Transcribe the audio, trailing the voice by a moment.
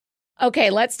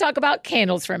Okay, let's talk about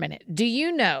candles for a minute. Do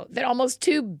you know that almost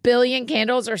 2 billion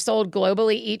candles are sold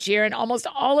globally each year, and almost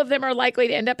all of them are likely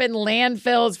to end up in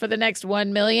landfills for the next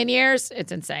 1 million years?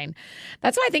 It's insane.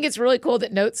 That's why I think it's really cool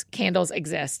that Notes candles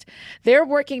exist. They're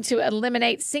working to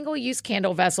eliminate single-use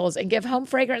candle vessels and give home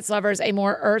fragrance lovers a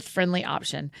more earth-friendly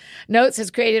option. Notes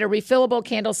has created a refillable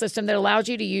candle system that allows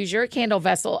you to use your candle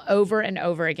vessel over and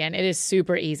over again. It is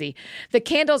super easy. The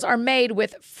candles are made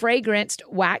with fragranced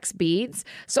wax beads,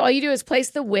 so all you do is place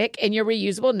the wick in your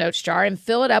reusable Notes jar and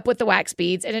fill it up with the wax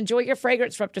beads and enjoy your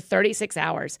fragrance for up to 36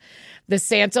 hours. The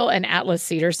Santal and Atlas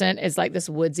cedar scent is like this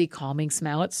woodsy, calming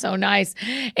smell. It's so nice.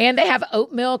 And they have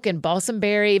oat milk and balsam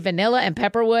berry, vanilla and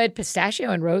pepperwood,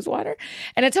 pistachio and rosewater,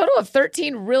 and a total of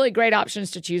 13 really great options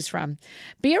to choose from.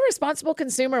 Be a responsible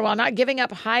consumer while not giving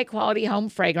up high-quality home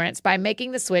fragrance by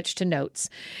making the switch to Notes.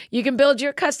 You can build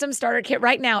your custom starter kit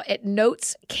right now at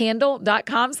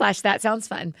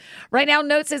notescandle.com/thatsoundsfun. Right now,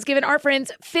 Notes is giving our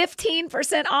friends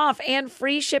 15% off and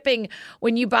free shipping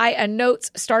when you buy a Notes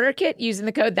starter kit using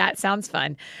the code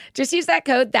ThatSoundsFun. Just use that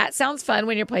code ThatSoundsFun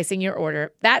when you're placing your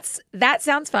order. That's That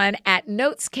Sounds Fun at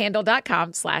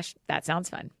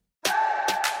notescandle.com/thatsoundsfun.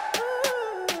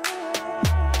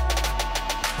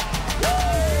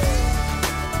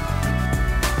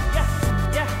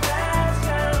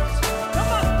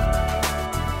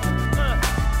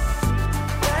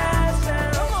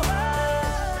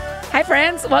 Hi,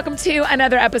 friends. Welcome to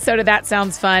another episode of That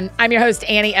Sounds Fun. I'm your host,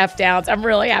 Annie F. Downs. I'm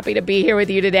really happy to be here with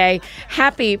you today.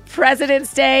 Happy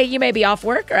President's Day. You may be off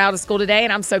work or out of school today,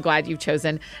 and I'm so glad you've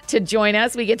chosen to join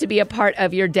us. We get to be a part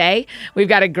of your day. We've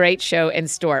got a great show in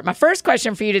store. My first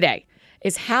question for you today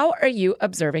is, how are you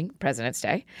observing President's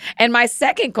Day? And my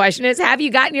second question is, have you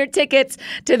gotten your tickets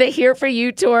to the Here For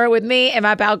You tour with me and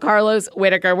my pal Carlos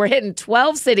Whitaker? We're hitting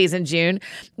 12 cities in June.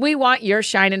 We want your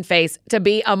shining face to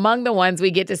be among the ones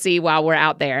we get to see while we're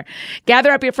out there.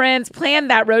 Gather up your friends, plan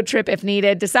that road trip if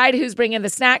needed, decide who's bringing the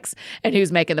snacks and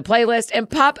who's making the playlist, and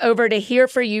pop over to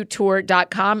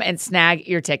hereforyoutour.com and snag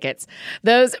your tickets.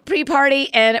 Those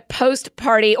pre-party and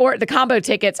post-party, or the combo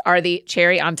tickets, are the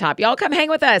cherry on top. Y'all come hang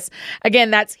with us. Again,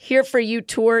 that's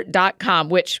hereforyoutour.com,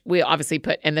 which we obviously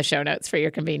put in the show notes for your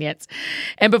convenience.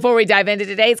 And before we dive into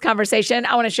today's conversation,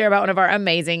 I want to share about one of our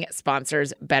amazing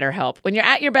sponsors, BetterHelp. When you're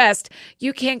at your best,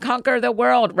 you can conquer the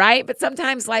world, right? But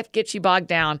sometimes life gets you bogged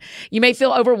down. You may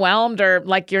feel overwhelmed or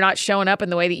like you're not showing up in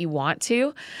the way that you want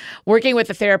to. Working with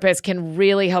a therapist can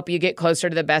really help you get closer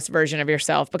to the best version of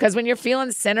yourself, because when you're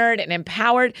feeling centered and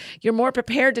empowered, you're more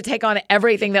prepared to take on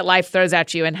everything that life throws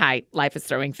at you. And hi, life is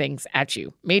throwing things at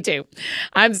you. Me too.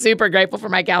 I'm super grateful for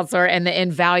my counselor and the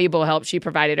invaluable help she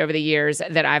provided over the years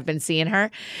that I've been seeing her.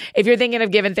 If you're thinking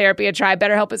of giving therapy a try,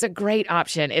 BetterHelp is a great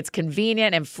option. It's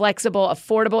convenient and flexible,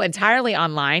 affordable, entirely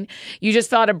online. You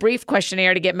just fill out a brief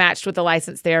questionnaire to get matched with a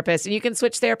licensed therapist, and you can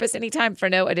switch therapists anytime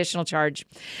for no additional charge.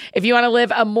 If you want to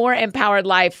live a more empowered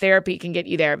life, therapy can get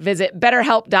you there. Visit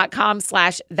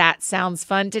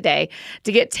betterhelp.com/thatsoundsfun today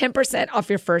to get 10% off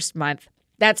your first month.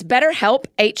 That's BetterHelp,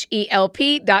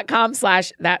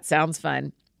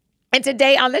 HELP.com/thatsoundsfun. And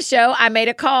today on the show, I made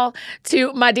a call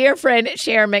to my dear friend,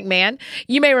 Sharon McMahon.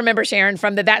 You may remember Sharon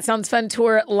from the That Sounds Fun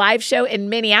tour live show in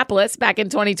Minneapolis back in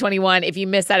 2021. If you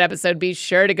missed that episode, be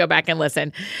sure to go back and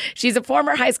listen. She's a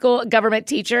former high school government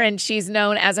teacher, and she's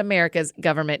known as America's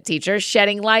government teacher,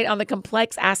 shedding light on the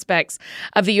complex aspects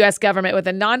of the U.S. government with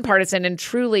a nonpartisan and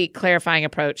truly clarifying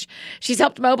approach. She's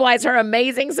helped mobilize her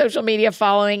amazing social media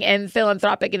following and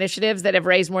philanthropic initiatives that have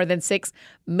raised more than $6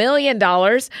 million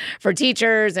for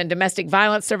teachers and domestic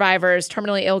violence survivors,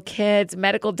 terminally ill kids,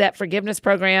 medical debt forgiveness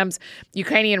programs,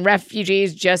 Ukrainian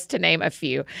refugees, just to name a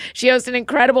few. She hosts an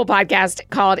incredible podcast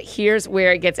called Here's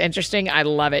Where It Gets Interesting. I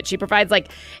love it. She provides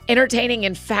entertaining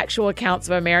and factual accounts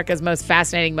of America's most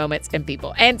fascinating moments and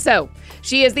people. And so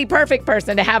she is the perfect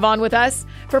person to have on with us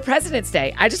for President's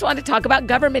Day. I just wanted to talk about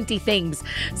government-y things.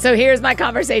 So here's my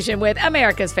conversation with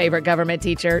America's favorite government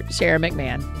teacher, Sharon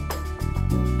McMahon.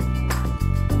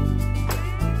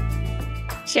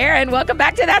 Sharon, welcome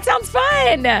back to That Sounds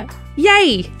Fun.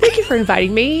 Yay. Thank you for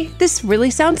inviting me. This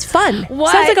really sounds fun.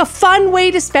 What? Sounds like a fun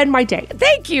way to spend my day.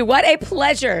 Thank you. What a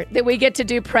pleasure that we get to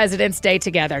do President's Day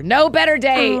together. No better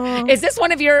day. Is this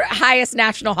one of your highest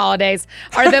national holidays?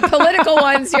 Are the political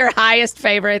ones your highest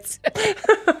favorites?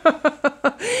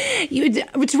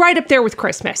 It's right up there with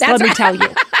Christmas, let me tell you.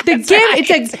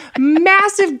 It's a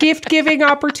massive gift-giving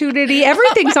opportunity.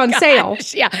 Everything's on sale.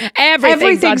 Yeah,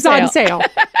 everything's on sale.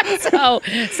 so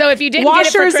if you didn't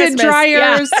Washers get it for Christmas, and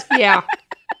dryers, yeah.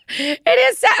 It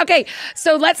is sad. Okay,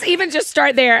 so let's even just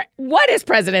start there. What is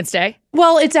President's Day?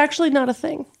 Well, it's actually not a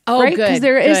thing. Oh, right? good.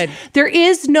 Because there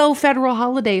is no federal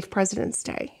holiday of President's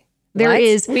Day. There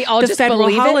is We all the just federal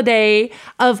believe it? holiday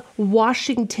of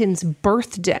Washington's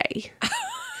birthday.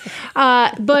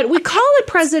 But we call it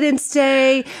President's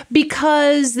Day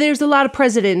because there's a lot of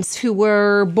presidents who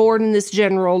were born in this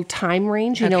general time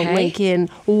range, Lincoln,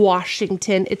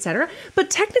 Washington, etc.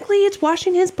 But technically it's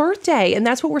Washington's birthday, and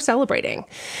that's what we're celebrating.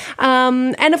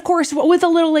 And of course, with a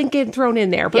little Lincoln thrown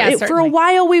in there. But for a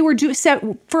while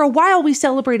we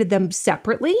celebrated them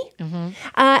separately.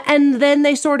 And then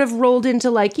they sort of rolled into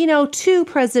like, 2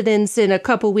 presidents in a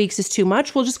couple weeks is too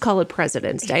much. We'll just call it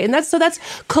President's Day. And that's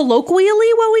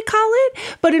colloquially what we call it,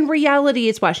 but in reality,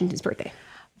 it's Washington's birthday.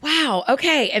 Wow.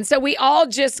 Okay. And so we all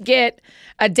just get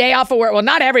a day off of work. Well,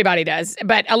 not everybody does,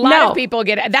 but a lot of people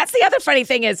get it. That's the other funny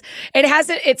thing is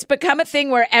it's become a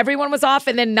thing where everyone was off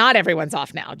and then not everyone's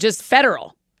off now, just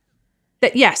federal.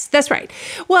 Yes, that's right.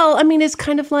 Well, I mean, it's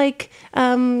kind of like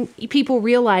people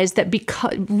realize that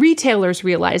retailers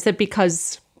realize that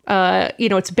because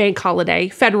it's a bank holiday,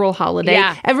 federal holiday.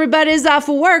 Yeah. Everybody's off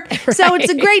of work. Right. So it's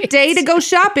a great day to go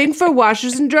shopping for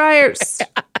washers and dryers.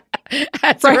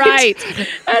 That's right.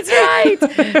 That's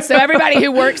right. So everybody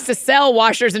who works to sell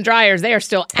washers and dryers, they are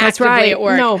still actively at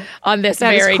work on this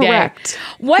very day.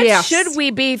 What should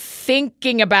we be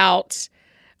thinking about?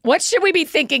 What should we be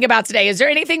thinking about today? Is there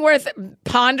anything worth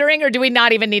pondering, or do we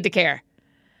not even need to care?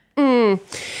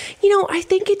 I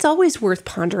think it's always worth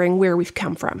pondering where we've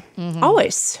come from.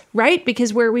 Always, right?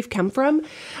 Because where we've come from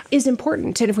is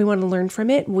important. And if we want to learn from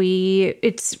it, we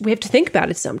have to think about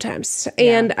it sometimes.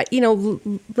 Yeah.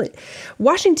 And,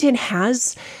 Washington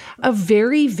has a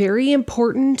very, very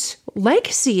important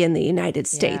legacy in the United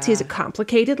States. He has a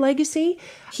complicated legacy.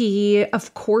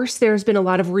 Of course, there's been a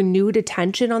lot of renewed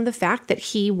attention on the fact that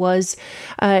he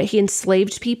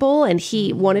enslaved people, and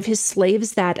one of his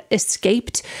slaves that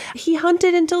escaped, he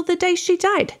hunted until the day she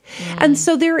died. And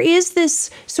so there is this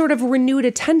sort of renewed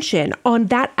attention on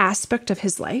that aspect of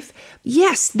his life.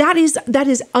 Yes, that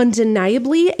is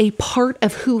undeniably a part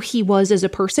of who he was as a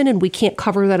person, and we can't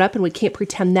cover that up, and we can't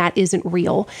pretend that isn't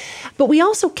real. But we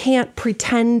also can't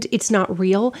pretend it's not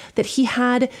real, that he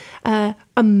had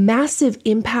a massive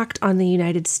impact on the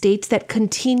United States that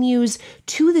continues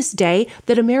to this day,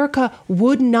 that America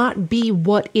would not be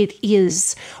what it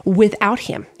is without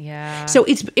him. Yeah. So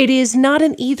it is not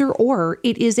an either or,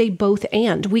 it is a both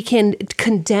and. We can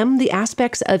condemn the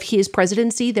aspects of his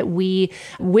presidency that we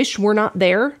wish were not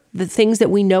there, the things that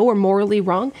we know are morally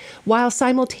wrong, while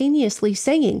simultaneously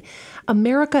saying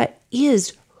America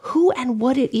is who and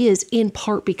what it is in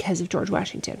part because of George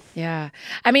Washington. Yeah.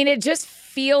 I mean, it just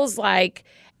feels like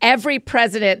every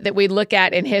president that we look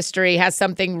at in history has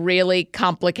something really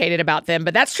complicated about them.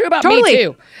 But that's true about me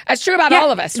too. That's true about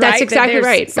all of us, right? That's exactly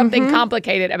right. Something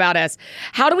complicated about us.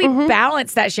 How do we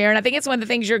balance that, Sharon? I think it's one of the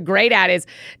things you're great at is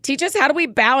teach us how do we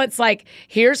balance, like,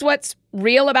 here's what's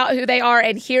real about who they are,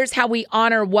 and here's how we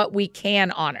honor what we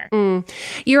can honor.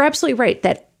 You're absolutely right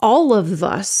that all of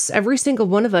us, every single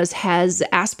one of us, has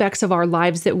aspects of our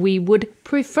lives that we would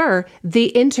prefer the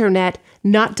internet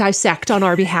not dissect on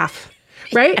our behalf.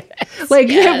 Right?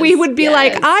 We would be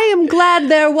like, I am glad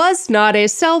there was not a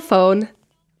cell phone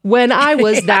when I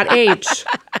was that age.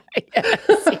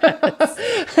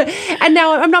 And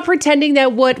now I'm not pretending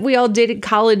that what we all did in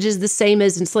college is the same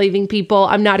as enslaving people.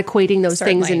 I'm not equating those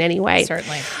things in any way.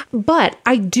 Certainly. But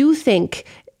I do think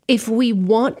if we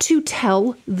want to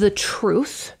tell the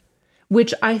truth,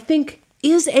 which I think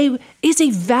is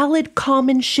a valid,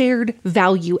 common, shared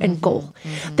value and goal,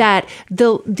 that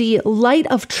the light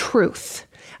of truth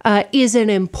is an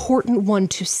important one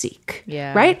to seek,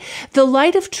 right? The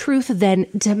light of truth then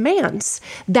demands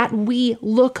that we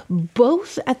look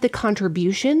both at the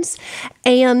contributions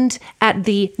and at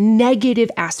the negative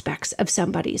aspects of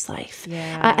somebody's life.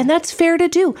 And that's fair to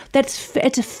do.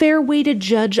 It's a fair way to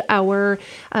judge our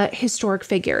historic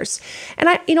figures. And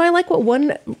I like what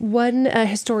one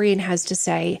historian has to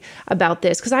say about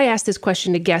this, because I ask this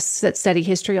question to guests that study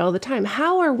history all the time.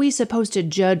 How are we supposed to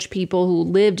judge people who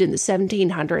lived in the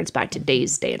 1700s by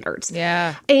today's standards?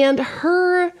 Yeah. And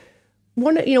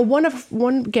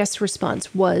one guest's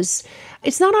response was,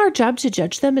 it's not our job to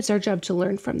judge them, it's our job to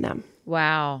learn from them.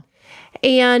 Wow.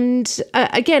 And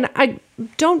again, I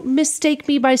don't mistake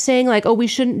me by saying like, oh, we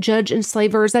shouldn't judge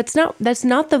enslavers. That's not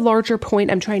the larger point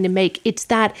I'm trying to make. It's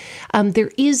that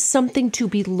there is something to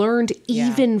be learned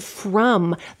even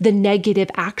from the negative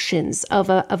actions of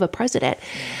a president.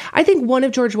 I think one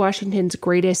of George Washington's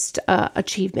greatest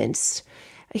achievements,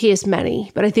 he has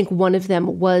many, but I think one of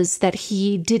them was that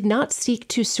he did not seek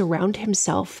to surround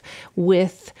himself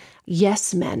with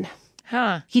yes men.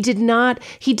 He did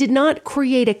not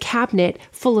create a cabinet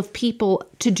full of people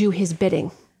to do his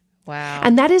bidding. Wow.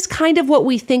 And that is kind of what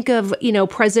we think of,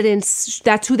 presidents,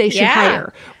 that's who they should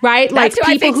hire, right? That's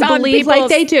like people who believe like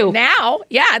they do. Now,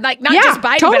 like not just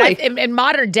Biden, totally. but in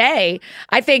modern day,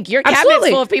 I think your cabinet's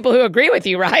full of people who agree with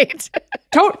you, right?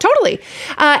 Totally.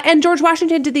 And George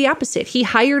Washington did the opposite. He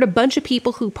hired a bunch of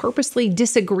people who purposely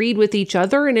disagreed with each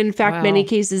other and in fact, many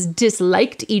cases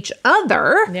disliked each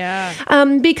other. Yeah.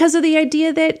 Because of the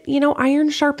idea that, iron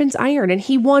sharpens iron, and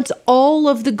he wants all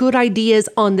of the good ideas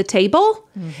on the table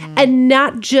and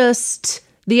not just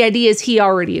the ideas he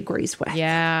already agrees with.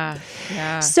 Yeah.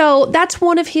 So that's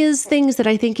one of his things that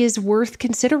I think is worth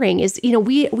considering is,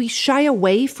 we shy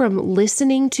away from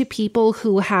listening to people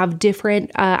who have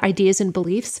different ideas and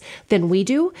beliefs than we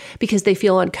do because they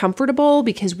feel uncomfortable,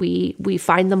 because we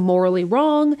find them morally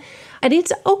wrong. And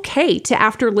it's okay to,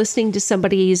 after listening to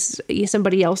somebody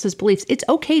else's beliefs, it's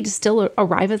okay to still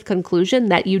arrive at the conclusion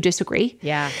that you disagree.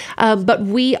 Yeah. But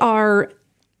we are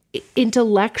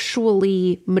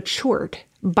intellectually matured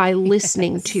by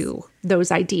listening to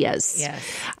those ideas.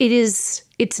 Yes.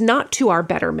 It's not to our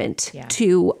betterment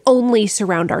to only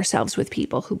surround ourselves with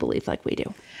people who believe like we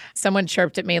do. Someone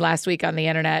chirped at me last week on the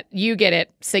internet. You get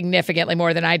it significantly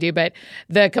more than I do, but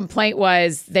the complaint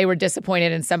was they were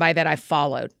disappointed in somebody that I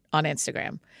followed on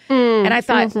Instagram. And I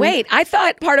thought, wait, I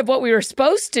thought part of what we were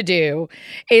supposed to do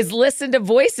is listen to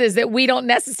voices that we don't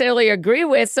necessarily agree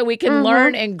with so we can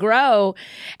learn and grow.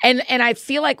 And I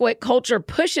feel like what culture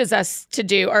pushes us to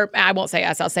do, or I won't say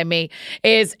us, I'll say me,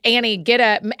 is Annie,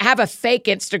 have a fake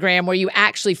Instagram where you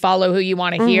actually follow who you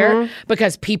want to hear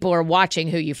because people are watching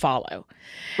who you follow.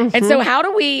 And so how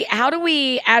do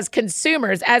we as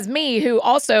consumers, as me, who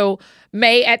also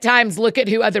may at times look at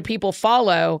who other people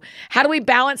follow, how do we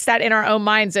balance that in our own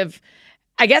minds of,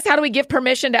 I guess, how do we give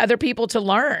permission to other people to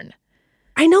learn?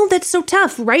 I know that's so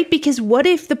tough, right? Because what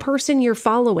if the person you're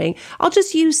following, I'll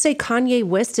just use, say, Kanye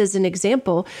West as an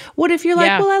example. What if you're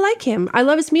like, well, I like him. I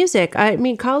love his music. I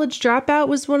mean, College Dropout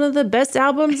was one of the best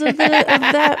albums of that,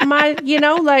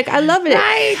 I love it.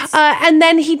 Right. And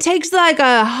then he takes like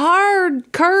a hard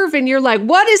curve and you're like,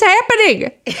 what is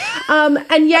happening?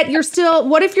 And yet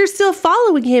what if you're still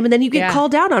following him and then you get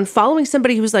called out on following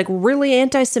somebody who's like really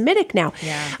anti-Semitic now?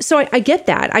 Yeah. So I get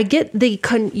that. I get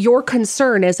your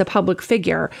concern as a public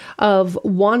figure of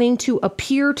wanting to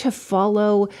appear to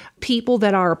follow people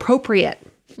that are appropriate.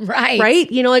 Right.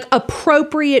 Right? Like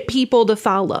appropriate people to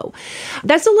follow.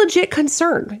 That's a legit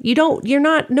concern.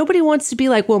 Nobody wants to be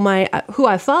like, well, who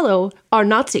I follow are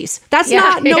Nazis.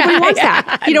 Nobody wants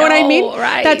that. You know what I mean?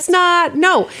 Right. That's not,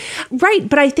 no. Right.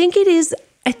 But I think it is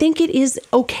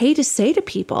okay to say to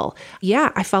people,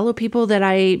 I follow people that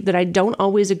I don't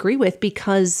always agree with,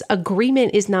 because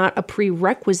agreement is not a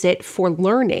prerequisite for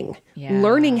learning. Yeah.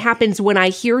 Learning happens when I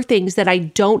hear things that I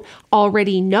don't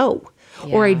already know.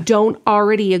 Or I don't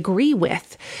already agree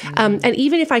with. And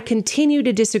even if I continue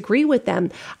to disagree with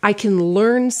them, I can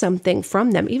learn something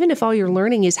from them. Even if all you're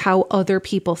learning is how other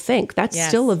people think, that's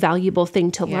still a valuable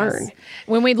thing to learn.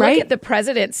 When we look at the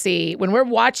presidency, when we're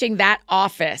watching that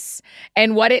office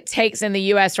and what it takes in the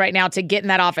U.S. right now to get in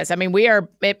that office, I mean, we're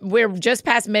just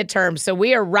past midterms, so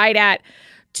we are right at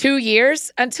 2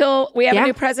 years until we have a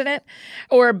new president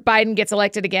or Biden gets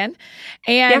elected again.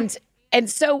 And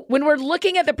so when we're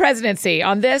looking at the presidency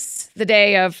on the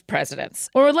day of presidents,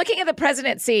 when we're looking at the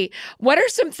presidency, what are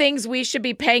some things we should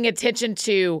be paying attention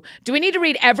to? Do we need to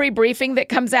read every briefing that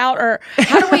comes out, or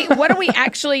what are we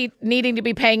actually needing to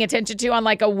be paying attention to on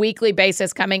like a weekly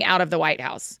basis coming out of the White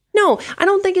House? No, I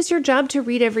don't think it's your job to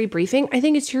read every briefing. I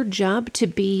think it's your job to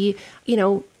be,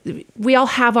 we all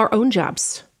have our own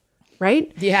jobs. Right?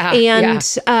 Yeah.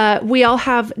 And we all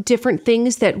have different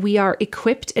things that we are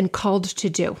equipped and called to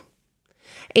do.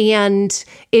 And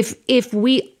if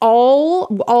we all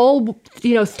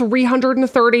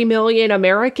 330 million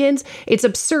Americans, it's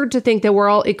absurd to think that we're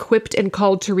all equipped and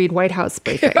called to read White House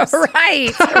briefings.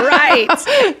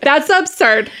 Right. That's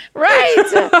absurd. Right.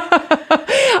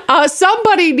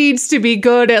 Somebody needs to be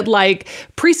good at like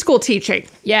preschool teaching.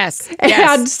 Yes.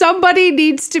 And somebody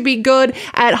needs to be good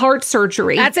at heart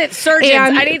surgery. That's it. Surgeons.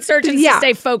 I need surgeons to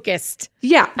stay focused.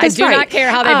 Yeah. I do not care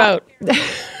how they vote.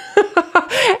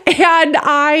 And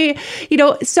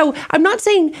so I'm not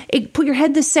saying put your head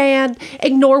in the sand,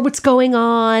 ignore what's going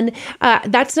on.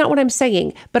 That's not what I'm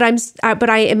saying. But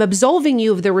I am absolving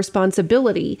you of the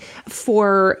responsibility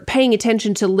for paying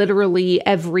attention to literally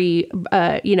every,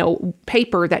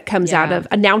 paper that comes out of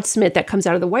announcement that comes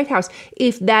out of the White House,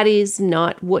 if that is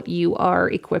not what you are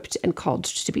equipped and called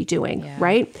to be doing. Yeah.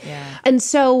 Right. Yeah. And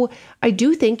so I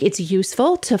do think it's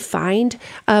useful to find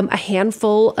a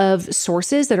handful of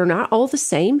sources that are not all the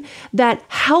same that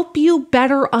help you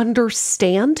better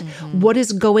understand what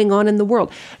is going on in the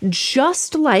world.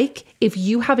 Just like if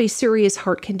you have a serious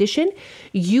heart condition,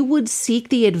 you would seek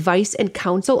the advice and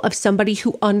counsel of somebody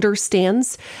who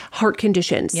understands heart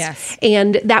conditions. Yes.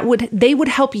 And they would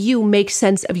help you make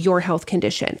sense of your health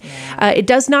condition. Yeah. It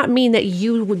does not mean that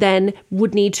you then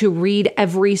would need to read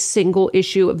every single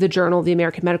issue of the Journal of the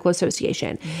American Medical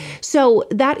Association. So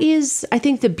that is, I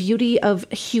think, the beauty of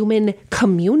human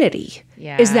community.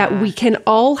 Is that we can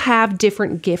all have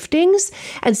different giftings,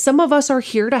 and some of us are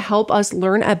here to help us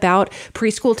learn about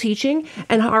preschool teaching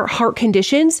and our heart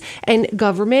conditions and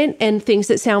government and things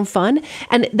that sound fun.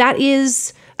 And that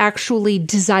is actually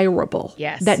desirable.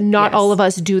 Yes. That not all of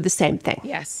us do the same thing.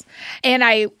 Yes. And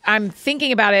I'm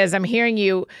thinking about it as I'm hearing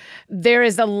you. There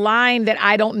is a line that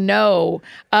I don't know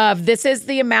of. This is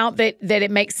the amount that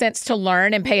it makes sense to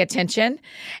learn and pay attention.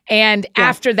 And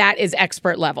after that is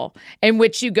expert level, in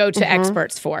which you go to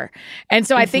experts for. And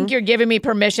so I think you're giving me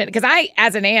permission, because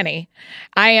as an Annie,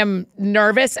 I am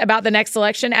nervous about the next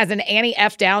election. As an Annie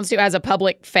F. Downs who has a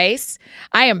public face,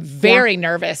 I am very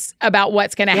nervous about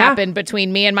what's going to happen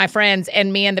between me and my friends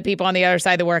and me and the people on the other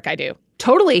side of the work I do.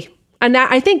 Totally. And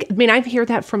that, I hear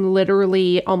that from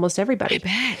literally almost everybody. I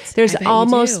bet. There's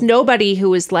almost nobody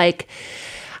who is like,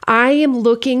 I am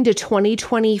looking to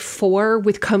 2024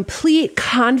 with complete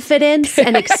confidence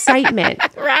and excitement.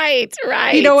 Right.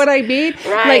 You know what I mean?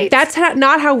 Right. Like that's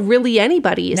not how really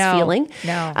anybody is feeling.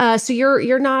 No. So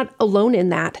you're not alone in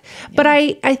that. Yeah. But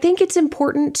I think it's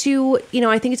important to,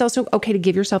 I think it's also okay to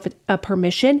give yourself a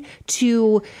permission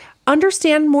to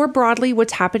understand more broadly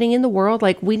what's happening in the world.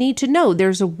 Like we need to know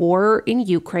there's a war in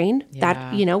Ukraine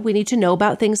that, we need to know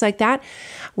about things like that.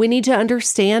 We need to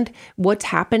understand what's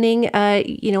happening,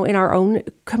 in our own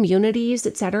communities,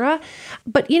 et cetera.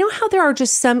 But you know how there are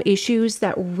just some issues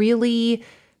that really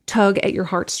tug at your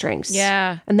heartstrings?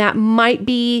 Yeah. And that might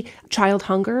be child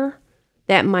hunger.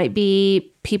 That might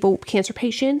be cancer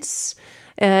patients.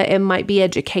 It might be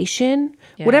education.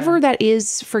 Yeah. Whatever that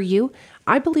is for you,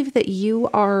 I believe that you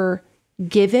are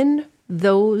given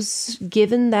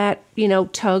that,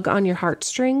 tug on your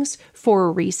heartstrings for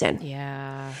a reason.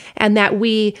 Yeah. And that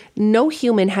no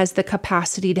human has the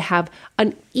capacity to have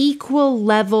an equal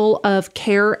level of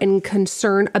care and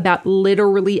concern about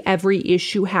literally every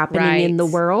issue happening in the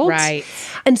world. Right.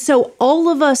 And so all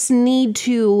of us need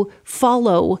to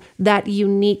follow that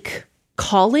unique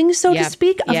calling, so to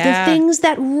speak, of the things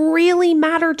that really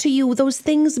matter to you. Those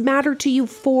things matter to you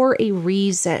for a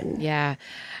reason. Yeah.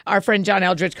 Our friend John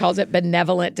Eldridge calls it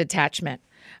benevolent detachment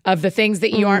of the things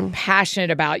that you aren't passionate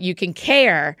about. You can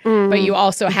care, but you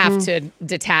also have to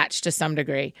detach to some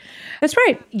degree. That's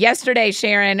right. Yesterday,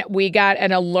 Sharon, we got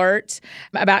an alert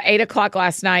about 8:00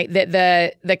 last night that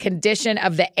the condition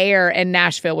of the air in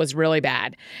Nashville was really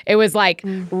bad. It was like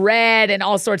red and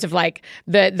all sorts of like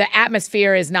the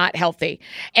atmosphere is not healthy.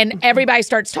 And everybody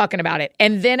starts talking about it.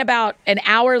 And then about an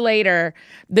hour later,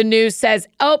 the news says,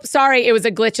 oh, sorry, it was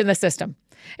a glitch in the system.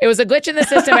 It was a glitch in the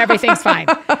system. Everything's fine.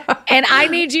 And I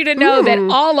need you to know that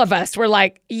all of us were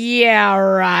like, yeah,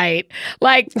 right.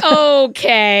 Like,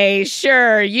 okay,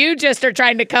 sure. You just are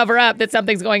trying to cover up that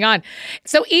something's going on.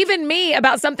 So even me,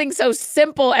 about something so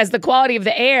simple as the quality of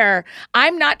the air,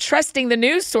 I'm not trusting the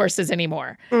news sources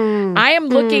anymore. I am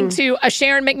looking to a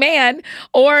Sharon McMahon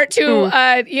or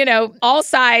to, all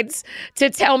sides to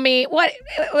tell me,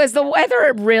 was the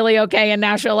weather really okay in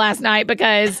Nashville last night?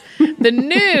 Because the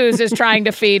news is trying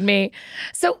to feed me.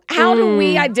 So how do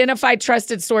we identify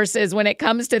trusted sources when it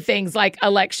comes to things like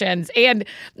elections and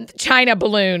China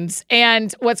balloons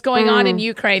and what's going on in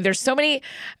Ukraine? There's so many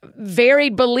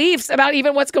varied beliefs about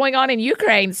even what's going on in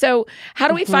Ukraine. So how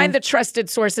do we find the trusted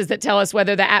sources that tell us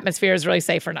whether the atmosphere is really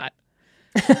safe or not?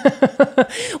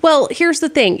 Well, here's the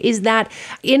thing, is that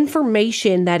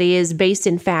information that is based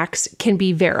in facts can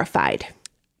be verified.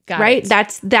 Right?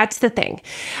 That's the thing.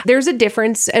 There's a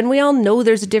difference, and we all know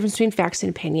there's a difference between facts and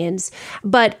opinions,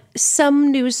 but some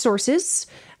news sources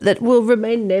that will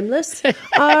remain nameless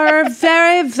are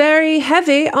very, very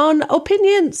heavy on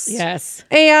opinions. Yes.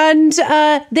 And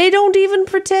they don't even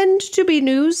pretend to be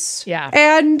news. Yeah.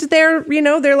 And they're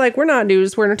like, we're not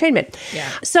news, we're entertainment. Yeah.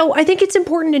 So I think it's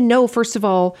important to know, first of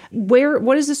all,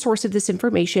 what is the source of this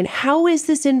information? How is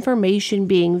this information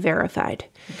being verified?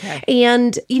 Okay.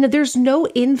 And, there's no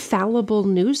infallible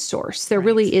news source. There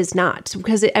really is not,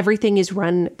 because everything is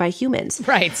run by humans.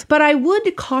 Right. But I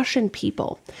would caution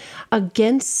people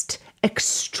against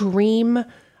extreme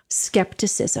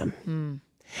skepticism.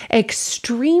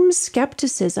 extreme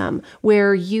skepticism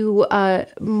where you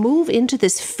move into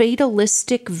this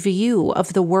fatalistic view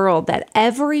of the world that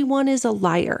everyone is a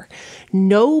liar.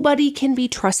 Nobody can be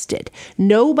trusted.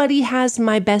 Nobody has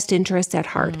my best interest at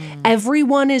heart.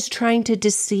 Everyone is trying to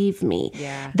deceive me.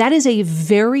 Yeah. That is a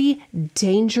very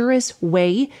dangerous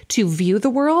way to view the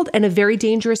world and a very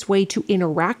dangerous way to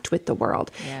interact with the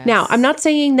world. Yes. Now, I'm not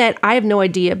saying that I have no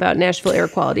idea about Nashville air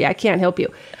quality. I can't help you.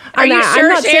 Are you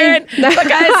sure, Sharon?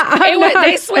 Because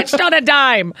they switched on a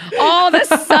dime. All of a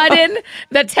sudden,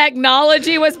 the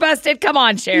technology was busted. Come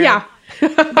on, Sharon. Yeah.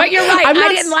 But you're right. I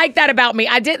didn't like that about me.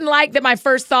 I didn't like that my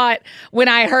first thought when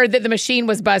I heard that the machine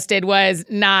was busted was,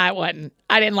 nah, it wasn't.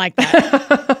 I didn't like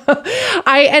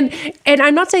that. And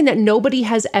I'm not saying that nobody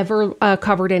has ever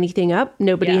covered anything up.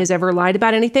 Nobody has ever lied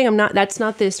about anything. That's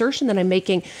not the assertion that I'm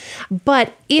making.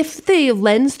 But if the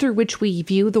lens through which we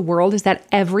view the world is that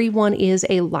everyone is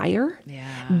a liar,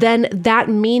 then that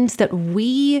means that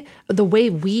the way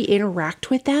we interact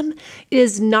with them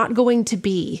is not going to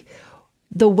be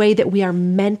the way that we are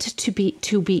meant to be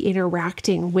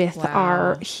interacting with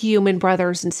our human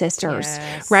brothers and sisters,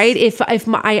 right? If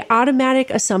my automatic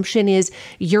assumption is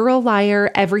you're a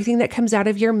liar, everything that comes out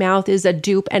of your mouth is a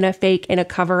dupe and a fake and a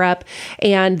cover up,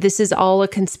 and this is all a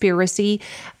conspiracy.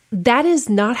 That is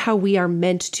not how we are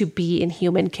meant to be in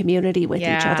human community with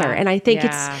each other. And I think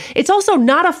it's also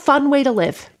not a fun way to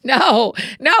live. No,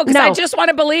 because I just want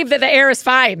to believe that the air is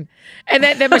fine and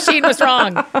that the machine was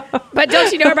wrong. But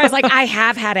don't you know, everybody's like, I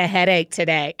have had a headache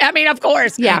today. I mean, of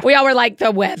course. Yeah. We all were like,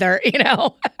 the weather, you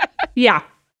know? Yeah.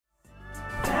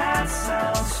 That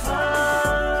sounds fun.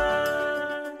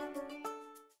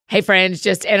 Hey, friends,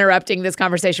 just interrupting this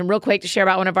conversation real quick to share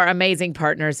about one of our amazing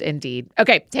partners, Indeed.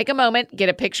 Okay, take a moment, get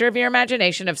a picture of your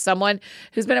imagination of someone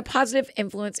who's been a positive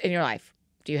influence in your life.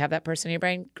 Do you have that person in your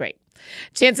brain? Great.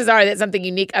 Chances are that something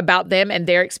unique about them and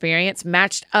their experience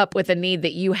matched up with a need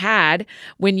that you had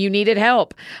when you needed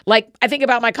help. Like, I think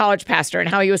about my college pastor and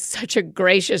how he was such a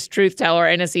gracious truth teller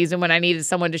in a season when I needed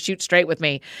someone to shoot straight with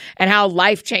me, and how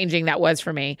life-changing that was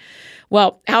for me.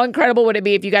 Well, how incredible would it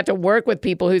be if you got to work with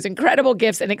people whose incredible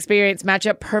gifts and experience match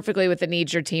up perfectly with the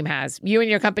needs your team has? You and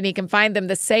your company can find them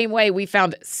the same way we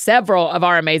found several of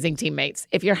our amazing teammates.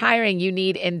 If you're hiring, you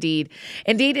need Indeed.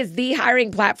 Indeed is the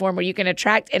hiring platform where you can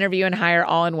attract, interview, and hire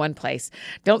all in one place.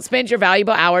 Don't spend your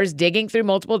valuable hours digging through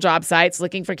multiple job sites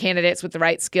looking for candidates with the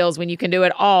right skills when you can do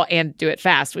it all and do it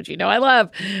fast, which you know I love,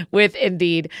 with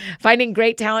Indeed. Finding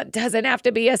great talent doesn't have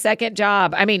to be a second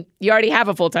job. I mean, you already have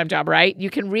a full-time job, right? You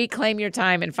can reclaim your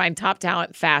time and find top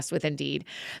talent fast with Indeed.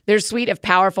 Their suite of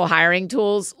powerful hiring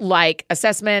tools like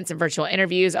assessments and virtual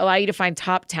interviews allow you to find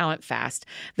top talent fast.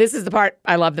 This is the part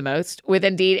I love the most. With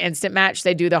Indeed Instant Match,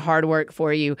 they do the hard work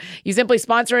for you. You simply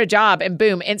sponsor a job and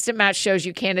boom, Instant Match shows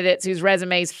you candidates whose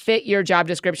resumes fit your job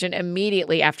description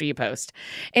immediately after you post.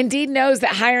 Indeed knows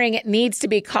that hiring needs to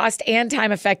be cost and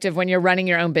time effective when you're running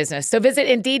your own business. So visit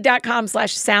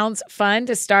Indeed.com/soundsfun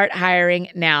to start hiring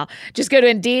now. Just go to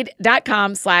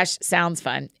Indeed.com/soundsfun.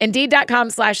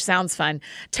 Indeed.com/soundsfun.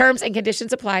 Terms and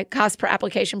conditions apply. Cost per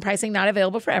application pricing not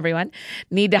available for everyone.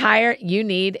 Need to hire? You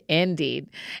need Indeed.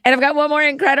 And I've got one more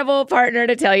incredible partner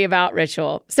to tell you about,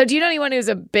 Ritual. So do you know anyone who's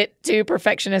a bit too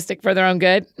perfectionistic for their own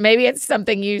good? Maybe it's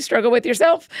something you struggle with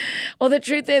yourself. Well, the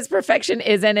truth is perfection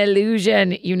is an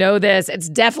illusion. You know this. It's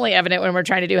definitely evident when we're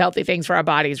trying to do healthy things for our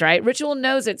bodies, right? Ritual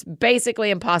knows it's basically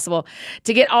impossible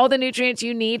to get all the nutrients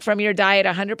you need from your diet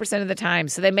 100% of the time.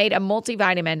 So they made a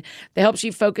multivitamin that helps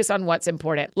you focus on what's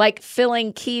important, like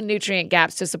filling key nutrient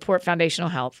gaps to support foundational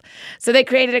health. So they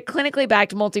created a clinically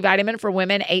backed multivitamin for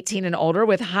women 18 and older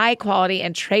with high quality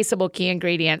and traceable key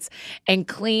ingredients and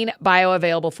clean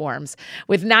bioavailable forms.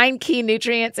 With 9 key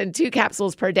nutrients and 2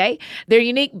 capsules per day, their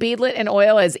unique beadlet and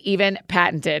oil is even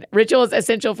patented. Ritual is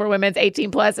essential for women's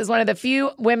 18 plus is one of the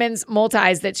few women's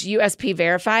multis that's USP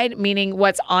verified, meaning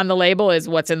what's on the label is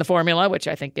what's in the formula, which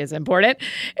I think is important.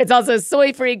 It's also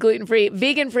soy-free, gluten-free,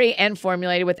 vegan-free, and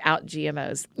formulated without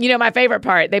GMOs. You know, my favorite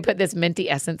part, they put this minty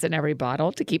essence in every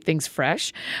bottle to keep things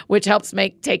fresh, which helps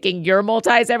make taking your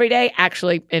multis every day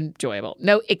actually enjoyable.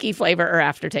 No icky flavor or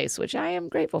aftertaste, which I am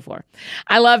grateful for.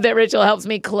 I love that Ritual helps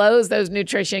me close those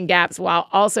nutrition gaps while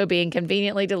also being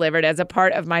conveniently delivered as a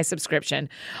part of my subscription.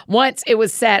 Once it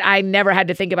was set, I never had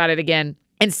to think about it again.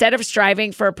 Instead of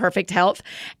striving for perfect health,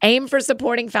 aim for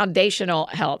supporting foundational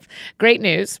health. Great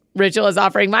news. Ritual is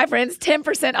offering my friends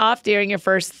 10% off during your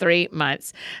first 3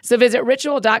 months. So visit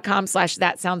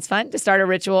ritual.com/thatsoundsfun to start a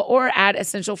Ritual or add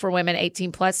Essential for Women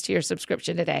 18 plus to your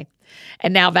subscription today.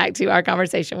 And now back to our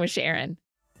conversation with Sharon.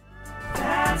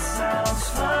 That sounds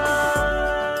fun.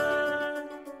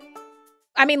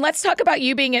 I mean, let's talk about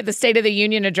you being at the State of the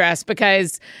Union address,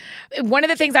 because one of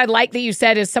the things I like that you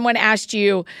said is someone asked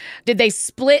you, did they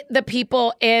split the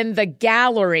people in the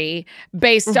gallery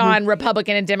based on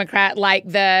Republican and Democrat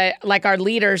like our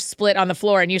leaders split on the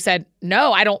floor? And you said,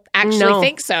 no, I don't actually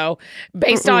think so,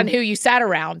 based on who you sat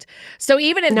around. So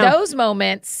even in those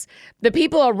moments, the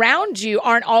people around you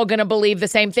aren't all going to believe the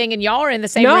same thing, and y'all are in the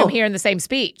same room hearing the same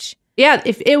speech. Yeah,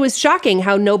 it was shocking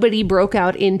how nobody broke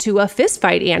out into a fist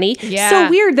fight, Annie. Yeah. So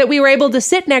weird that we were able to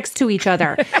sit next to each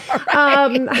other.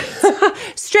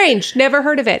 Strange. Never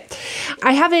heard of it.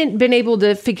 I haven't been able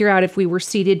to figure out if we were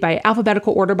seated by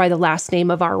alphabetical order by the last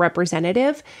name of our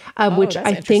representative, which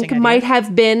I think might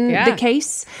have been the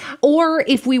case, or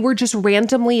if we were just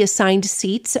randomly assigned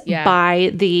seats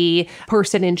by the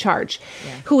person in charge,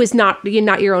 who is not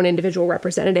your own individual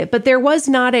representative. But there was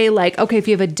not a okay, if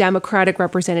you have a Democratic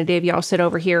representative, you all sit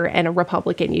over here, and a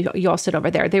Republican, you all sit over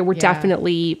there. There were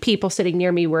definitely people sitting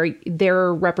near me where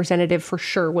their representative for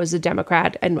sure was a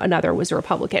Democrat and another was a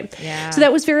Republican. Yeah. So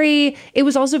that was it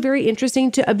was also very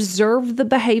interesting to observe the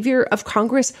behavior of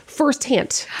Congress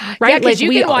firsthand, right? Yeah, because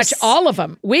you can watch all of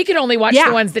them. We could only watch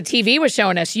the ones the TV was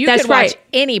showing us. You could watch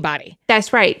anybody.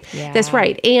 That's right. Yeah. That's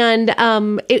right. And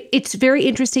it's very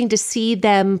interesting to see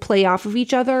them play off of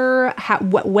each other,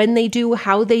 when they do,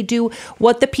 how they do,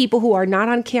 what the people who are not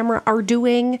on camera are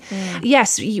doing.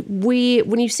 Yes,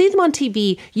 when you see them on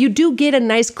TV, you do get a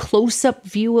nice close-up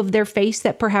view of their face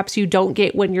that perhaps you don't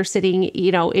get when you're sitting,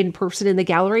 in person in the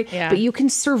gallery. Yeah. But you can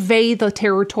survey the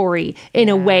territory in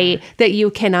a way that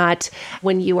you cannot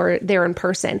when you are there in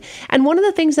person. And one of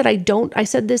the things that I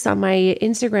said this on my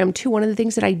Instagram too, one of the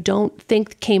things that I don't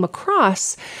think came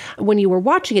across when you were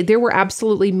watching it, there were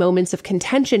absolutely moments of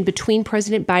contention between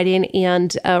President Biden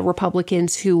and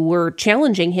Republicans who were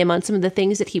challenging him on some of the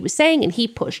things that he was saying, and he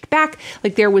pushed back.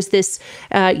 Like there was this,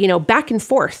 back and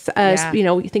forth,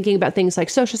 thinking about things like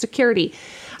Social Security.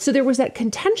 So there was that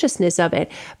contentiousness of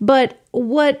it. But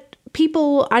what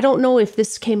people, I don't know if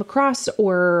this came across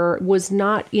or was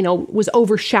not, was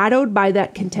overshadowed by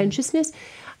that contentiousness.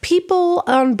 People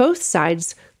on both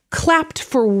sides clapped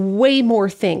for way more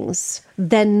things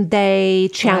than they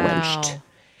challenged. Wow.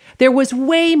 There was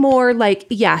way more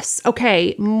yes,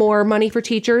 okay, more money for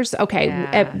teachers.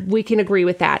 Okay, we can agree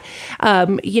with that.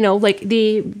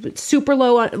 The super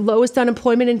lowest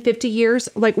unemployment in 50 years,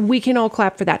 we can all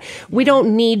clap for that. We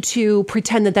don't need to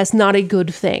pretend that that's not a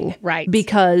good thing. Right.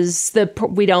 Because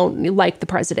we don't like the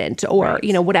president or,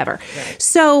 whatever. Right.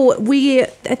 So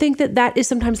I think that is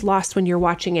sometimes lost when you're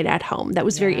watching it at home. That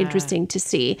was very interesting to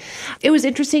see. It was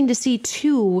interesting to see,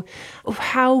 too,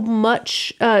 how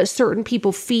much certain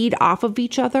people feed off of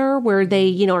each other, where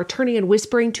they, are turning and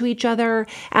whispering to each other,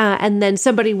 and then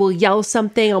somebody will yell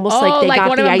something almost like they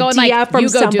got the idea from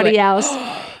somebody else.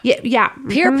 Yeah.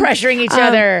 Peer pressuring each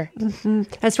other.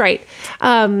 That's right.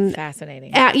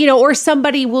 Fascinating. Or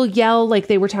somebody will yell, like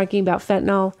they were talking about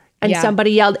fentanyl, and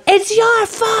somebody yelled, "It's your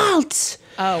fault."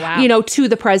 Oh, wow. To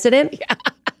the president. Yeah.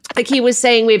 Like he was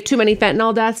saying, we have too many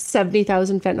fentanyl deaths,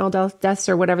 70,000 fentanyl deaths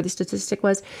or whatever the statistic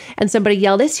was. And somebody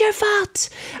yelled, "It's your fault."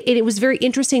 And it was very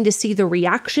interesting to see the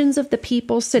reactions of the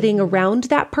people sitting around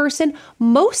that person.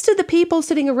 Most of the people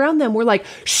sitting around them were like,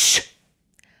 "Shh."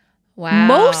 Wow.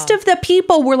 Most of the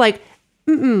people were like,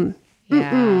 "Mm-mm.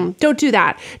 Mm-mm, don't do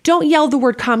that. Don't yell the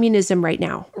word communism right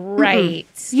now." Right.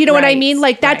 Mm-mm. You know what I mean?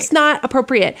 That's not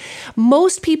appropriate.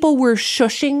 Most people were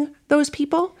shushing those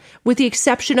people, with the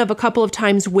exception of a couple of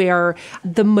times where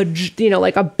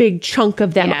a big chunk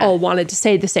of them all wanted to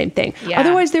say the same thing. Yeah.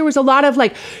 Otherwise, there was a lot of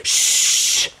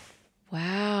shh.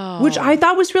 Wow. Which I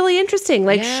thought was really interesting.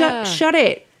 Shut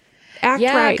it. Act right.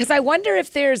 Yeah, because I wonder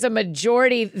if there's a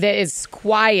majority that is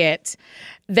quiet,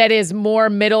 that is more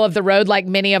middle of the road, like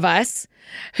many of us,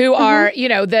 who are,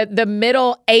 the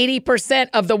middle 80%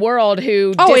 of the world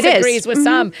who disagrees with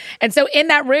some. And so in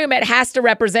that room, it has to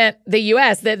represent the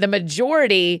U.S., that the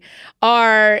majority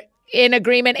are in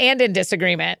agreement and in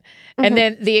disagreement. And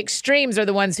then the extremes are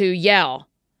the ones who yell.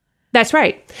 That's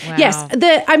right. Wow. Yes. Of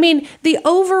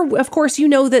course,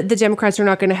 that the Democrats are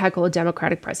not going to heckle a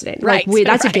Democratic president. Right.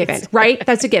 That's a given, right?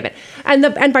 That's a given.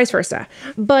 And vice versa.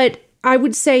 But I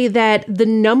would say that the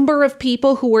number of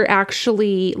people who were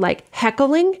actually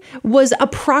heckling was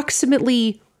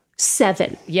approximately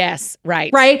 7. Yes,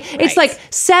 right. Right? It's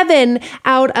 7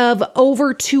 out of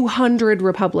over 200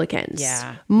 Republicans.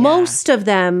 Yeah. Most of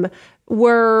them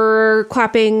were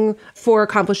clapping for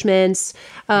accomplishments,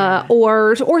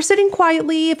 or sitting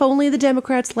quietly, if only the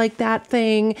Democrats like that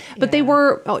thing. But they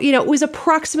were, it was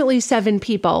approximately 7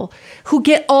 people who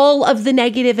get all of the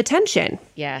negative attention.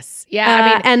 Yes.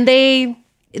 Yeah. And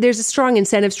there's a strong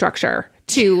incentive structure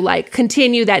to like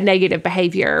continue that negative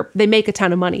behavior. They make a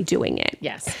ton of money doing it.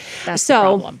 Yes, that's So, the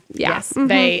problem. yeah. Yes,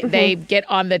 they get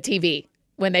on the TV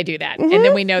when they do that, and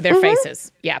then we know their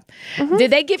faces. Yeah. Did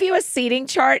they give you a seating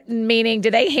chart? Meaning,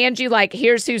 did they hand you like,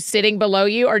 here's who's sitting below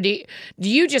you, or do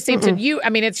you just seem to you? I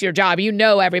mean, it's your job. You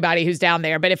know everybody who's down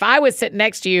there. But if I was sitting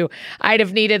next to you, I'd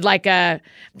have needed like a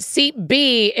seat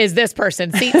B is this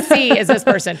person, seat C is this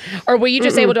person, or were you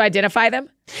just able to identify them?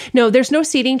 No, there's no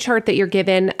seating chart that you're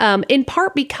given, in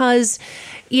part because,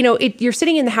 you know, you're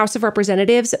sitting in the House of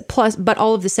Representatives, but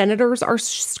all of the senators are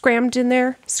scrammed in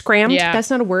there. Scrammed? Yeah. That's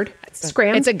not a word.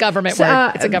 Scrammed? It's a government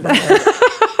word. It's a government word.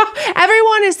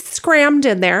 Everyone is scrammed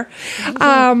in there,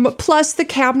 plus the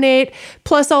cabinet,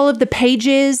 plus all of the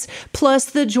pages,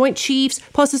 plus the Joint Chiefs,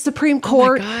 plus the Supreme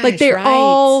Court. gosh, like they're right.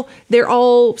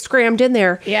 all scrammed in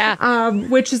there. Yeah.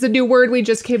 Which is a new word we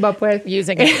just came up with.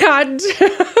 Using it. And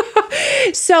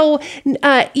so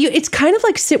it's kind of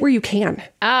like sit where you can.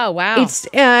 Oh, wow. It's,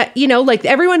 you know, like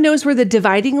everyone knows where the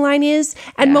dividing line is.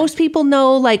 And most people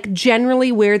know like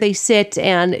generally where they sit,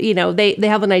 and, you know, they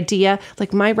have an idea.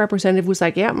 Like my representative was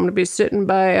like, yeah, I'm going to be sitting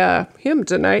by him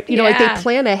tonight. You know, like they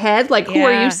plan ahead, like who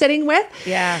are Yeah. you sitting with?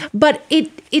 Yeah. But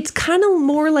it's kind of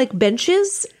more like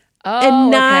benches. Oh, And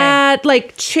not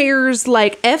like chairs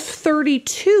like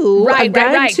F-32 Right. to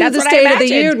That's the what I State of the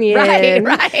imagined. Union.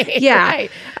 Right. Yeah.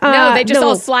 Right. No, they just no.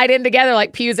 all slide in together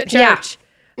like pews at Yeah. church.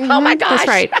 Oh my gosh. That's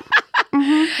right.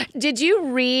 Did you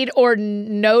read or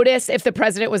notice if the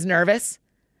president was nervous?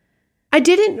 I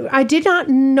did not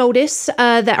notice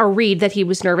that or read that he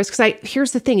was nervous, because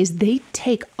here's the thing is they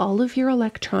take all of your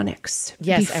electronics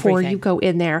Yes, before everything. you go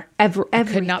in there. Everything.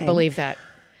 Could not believe that.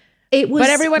 It was, But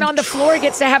everyone on the floor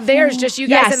gets to have theirs, just you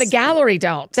guys in the Yes. gallery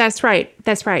don't. That's right.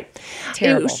 That's right.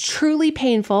 Terrible. It was truly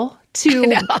painful to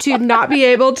not be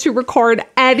able to record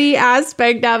any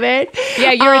aspect of it.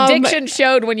 Yeah, your addiction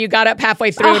showed when you got up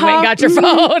halfway through and went and got your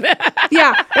phone.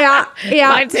 Yeah.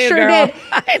 Mine too, sure girl. did.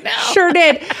 I know. Sure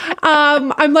did.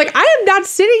 I'm like, I am not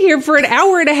sitting here for an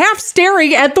hour and a half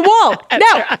staring at the wall.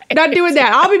 Not doing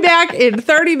that. I'll be back in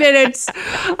 30 minutes.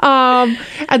 And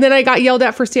then I got yelled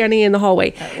at for standing in the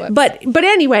hallway. But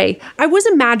anyway, I was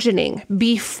imagining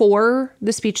before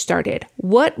the speech started,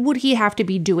 what would he have to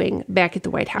be doing back at the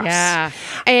White House? Yeah.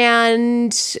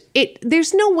 And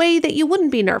there's no way that you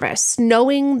wouldn't be nervous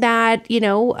knowing that,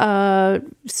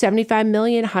 75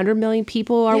 million, 100 million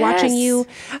people are watching you,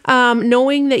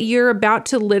 knowing that you're about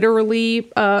to literally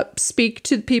speak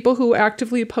to people who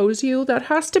actively oppose you. That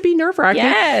has to be nerve-wracking.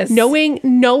 Yes.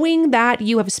 Knowing that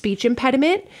you have a speech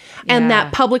impediment and Yeah.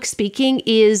 that public speaking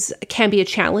can be a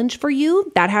challenge for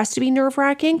you. That has to be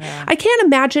nerve-wracking. Yeah. I can't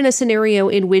imagine a scenario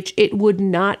in which it would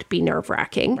not be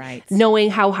nerve-wracking, Right.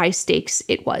 knowing how high stakes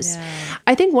it was. Yeah.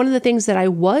 I think one of the things that I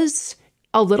was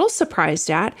a little surprised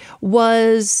at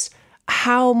was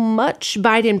how much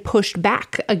Biden pushed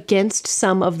back against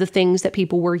some of the things that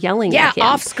people were yelling Yeah, at him.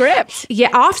 off script.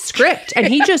 Yeah, off script. And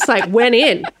he just like went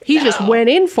in. He just went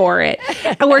in for it.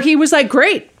 And where he was like,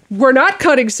 great, we're not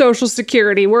cutting Social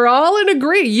Security. We're all in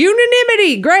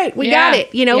unanimity. Great, we got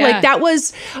it. Like that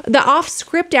was the off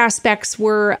script aspects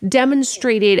were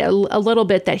demonstrated a little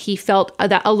bit that he felt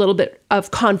that a little bit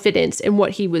of confidence in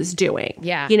what he was doing.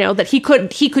 Yeah. That he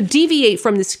could deviate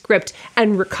from the script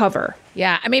and recover.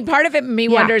 Yeah, I mean, part of it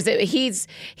wonders that he's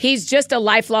just a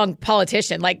lifelong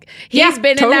politician. Like he's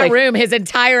been in that room his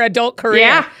entire adult career.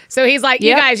 Yeah. So he's like,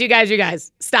 you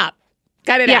guys, stop.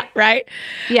 Cut it out, right?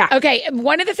 Yeah. Okay,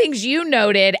 one of the things you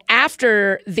noted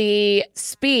after the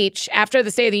speech, after the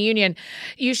State of the Union,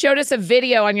 you showed us a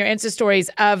video on your Insta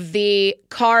stories of the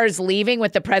cars leaving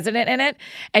with the president in it,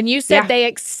 and you said they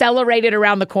accelerated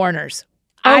around the corners.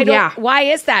 Why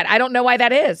is that? I don't know why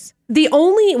that is.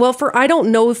 I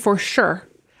don't know for sure,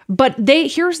 but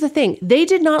here's the thing. They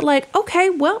did not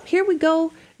okay, well, here we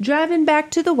go, driving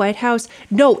back to the White House.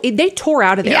 No, they tore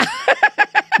out of there. Yeah.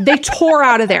 They tore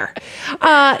out of there.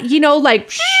 Around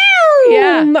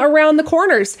the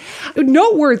corners.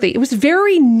 Noteworthy. It was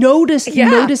very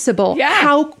noticeable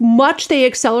how much they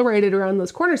accelerated around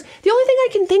those corners. The only thing I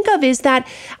can think of is that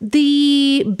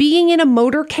being in a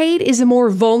motorcade is a more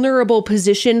vulnerable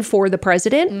position for the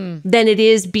president than it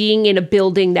is being in a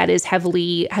building that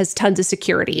has tons of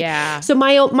security. Yeah. So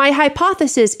my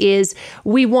hypothesis is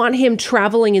we want him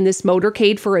traveling in this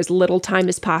motorcade for as little time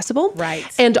as possible. Right.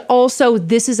 And also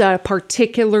this is a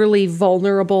particularly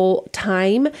vulnerable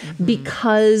time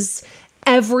because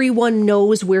everyone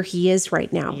knows where he is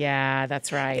right now. Yeah,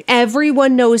 that's right.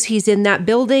 Everyone knows he's in that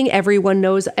building. Everyone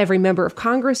knows every member of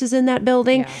Congress is in that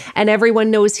building. And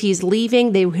everyone knows he's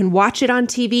leaving. They can watch it on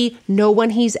TV, know when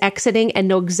he's exiting, and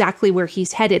know exactly where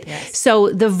he's headed. So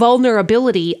the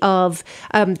vulnerability of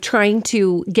trying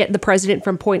to get the president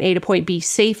from point A to point B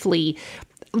safely,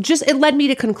 it led me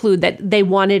to conclude that they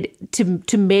wanted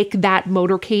to make that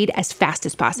motorcade as fast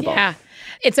as possible. Yeah.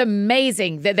 It's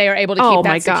amazing that they are able to keep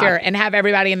that secure and have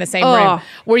everybody in the same room.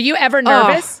 Were you ever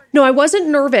nervous? No, I wasn't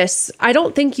nervous. I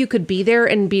don't think you could be there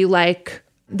and be like,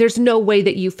 there's no way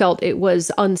that you felt it was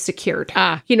unsecured.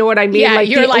 You know what I mean? Yeah,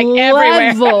 you're like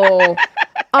everywhere. Level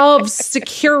of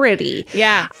security.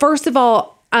 Yeah. First of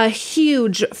all, a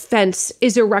huge fence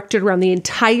is erected around the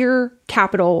entire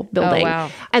Capitol building. Oh,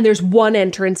 wow. And there's one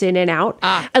entrance in and out,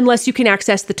 unless you can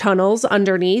access the tunnels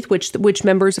underneath, which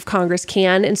members of Congress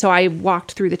can. And so I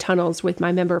walked through the tunnels with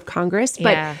my member of Congress.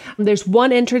 But there's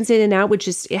one entrance in and out, which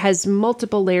has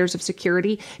multiple layers of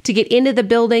security. To get into the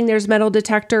building, there's metal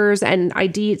detectors and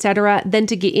ID, et cetera. Then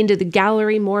to get into the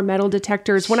gallery, more metal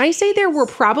detectors. When I say there were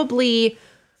probably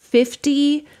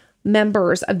 50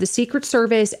 members of the Secret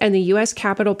Service and the U.S.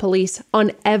 Capitol Police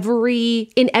in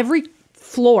every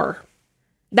floor.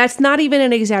 That's not even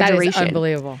an exaggeration. That is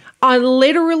unbelievable. On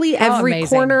literally every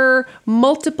corner,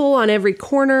 multiple on every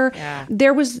corner. Yeah.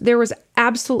 There was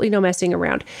absolutely no messing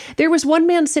around. There was one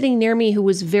man sitting near me who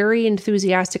was very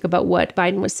enthusiastic about what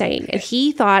Biden was saying. And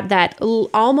he thought that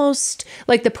almost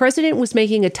like the president was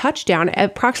making a touchdown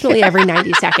approximately every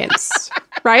 90 seconds.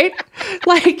 Right?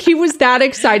 Like he was that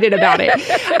excited about it.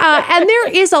 And there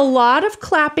is a lot of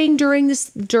clapping during the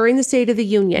State of the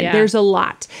Union. Yeah. There's a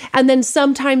lot. And then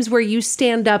sometimes where you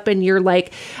stand up and you're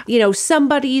like,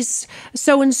 somebody's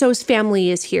so-and-so's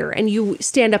family is here and you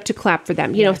stand up to clap for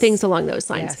them, things along those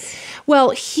lines. Yes.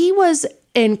 Well, he was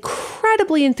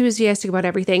incredibly enthusiastic about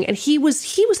everything. And he was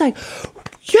like,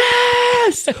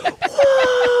 yes,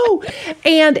 whoa.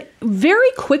 And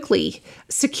very quickly,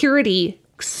 security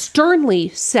sternly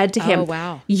said to him, oh,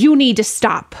 wow. You need to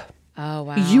stop. Oh,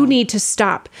 wow. You need to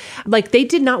stop. Like they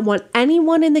did not want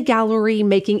anyone in the gallery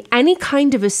making any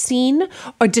kind of a scene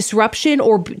or disruption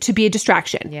or to be a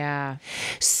distraction. Yeah.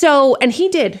 So, and he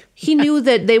did. He knew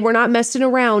that they were not messing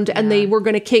around and they were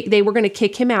going to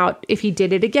kick him out if he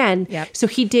did it again. Yep. So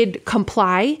he did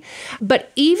comply.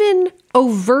 But even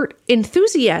overt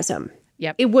enthusiasm,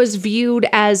 it was viewed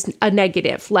as a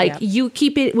negative. Like you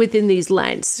keep it within these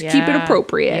lines, keep it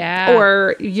appropriate,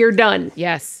 or you're done.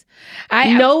 Yes.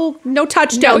 No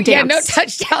touchdown dance. No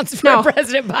touchdowns for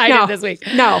President Biden this week.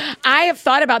 No. I have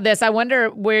thought about this. I wonder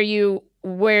where you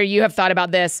have thought about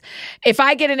this. If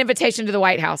I get an invitation to the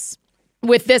White House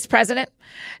with this president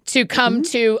to come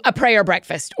to a prayer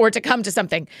breakfast or to come to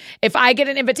something, if I get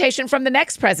an invitation from the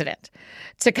next president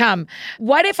to come,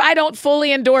 what if I don't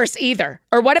fully endorse either?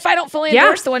 Or what if I don't fully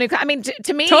endorse the one who, I mean,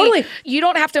 to me, totally. You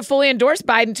don't have to fully endorse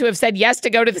Biden to have said yes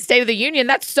to go to the State of the Union.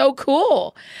 That's so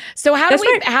cool. So how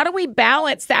do we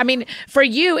balance that? I mean, for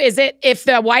you, is it if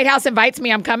the White House invites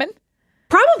me, I'm coming?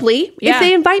 Probably. If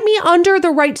they invite me under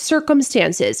the right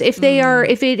circumstances, if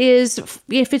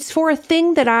it's for a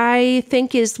thing that I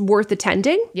think is worth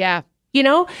attending. Yeah.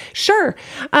 Sure.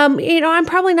 I'm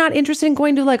probably not interested in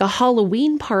going to like a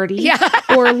Halloween party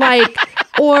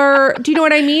or do you know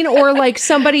what I mean? Or like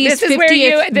somebody's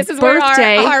 50th this is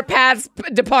birthday. Where our paths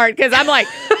depart. Cause I'm like,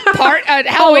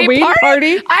 Halloween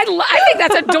party? I think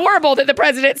that's adorable that the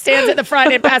president stands at the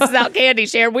front and passes out candy,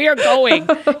 Sharon. We are going.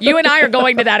 You and I are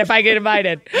going to that if I get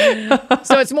invited.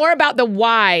 So it's more about the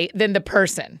why than the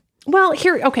person. Well,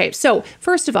 so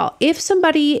first of all, if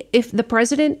the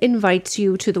president invites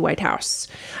you to the White House,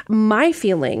 my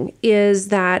feeling is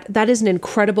that is an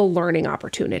incredible learning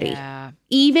opportunity. Yeah.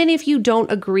 Even if you don't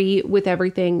agree with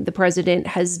everything the president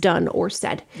has done or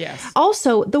said. Yes.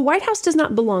 Also, the White House does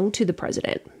not belong to the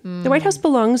president. The White House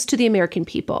belongs to the American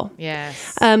people.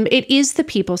 Yes. It is the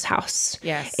people's house.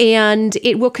 Yes. And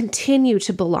it will continue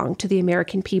to belong to the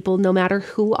American people no matter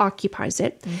who occupies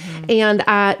it. And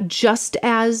just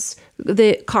as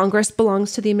the Congress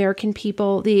belongs to the American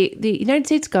people, the United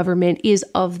States government is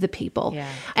of the people. Yeah.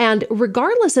 And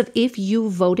regardless of if you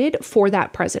voted for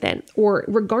that president or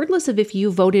regardless of if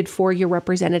you voted for your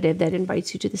representative that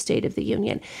invites you to the State of the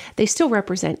Union, they still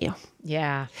represent you.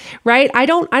 Yeah. Right? I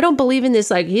don't believe in this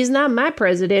like he's not my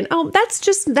president. Oh, that's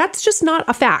just not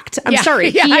a fact. I'm sorry.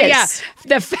 He is. Yeah.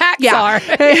 The facts are.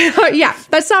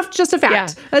 That's not just a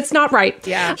fact. Yeah. That's not right.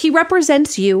 Yeah. He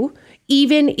represents you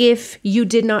even if you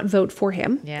did not vote for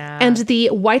him. Yeah. And the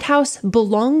White House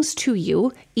belongs to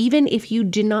you even if you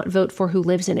did not vote for who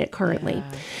lives in it currently.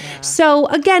 So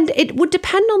again, it would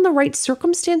depend on the right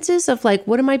circumstances of like,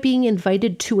 what am I being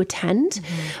invited to attend?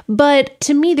 But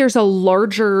to me, there's a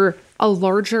larger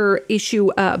issue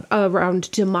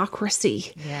around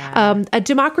democracy. A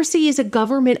democracy is a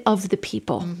government of the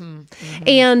people.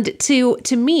 And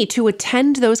to me, to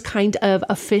attend those kind of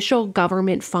official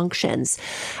government functions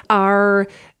are,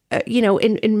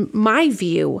 in my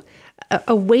view,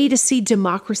 a way to see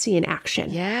democracy in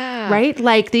action. Yeah. Right?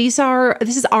 Like this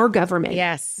is our government.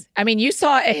 Yes. I mean, you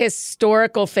saw a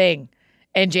historical thing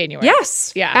in January.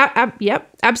 Yes. Yeah. Yep.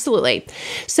 Absolutely.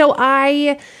 So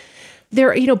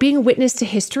being a witness to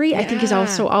history, I think is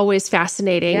also always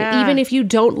fascinating. Yeah. Even if you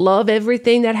don't love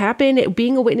everything that happened,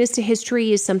 being a witness to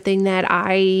history is something that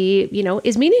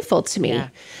is meaningful to me.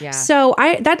 Yeah. So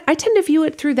I tend to view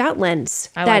it through that lens.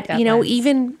 I like that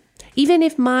lens. Even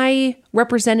if my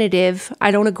representative,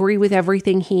 I don't agree with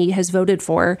everything he has voted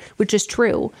for, which is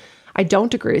true. I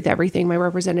don't agree with everything my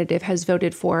representative has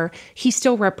voted for. He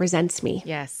still represents me.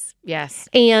 Yes.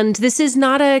 And this is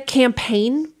not a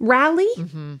campaign rally.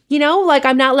 Like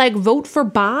I'm not like vote for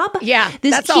Bob. Yeah.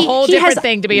 That's a whole different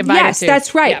thing to be invited to. Yes,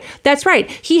 that's right. Yep. That's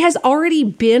right. He has already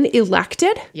been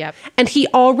elected. Yep. And he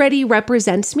already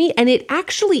represents me. And it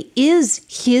actually is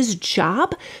his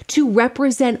job to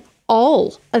represent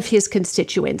all of his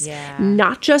constituents,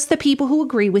 not just the people who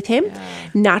agree with him,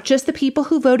 not just the people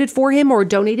who voted for him or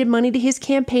donated money to his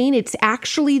campaign. It's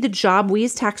actually the job we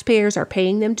as taxpayers are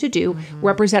paying them to do,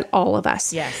 represent all of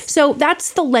us. Yes. So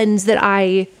that's the lens that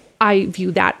I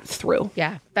view that through.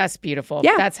 Yeah, that's beautiful.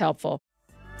 Yeah. That's helpful.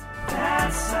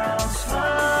 That sounds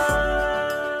fun.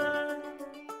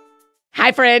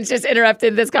 Hi, friends. Just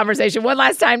interrupted this conversation one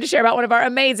last time to share about one of our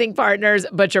amazing partners,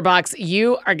 ButcherBox.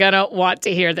 You are going to want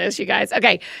to hear this, you guys.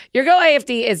 Okay, your Go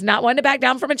AFD is not one to back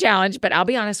down from a challenge, but I'll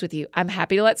be honest with you. I'm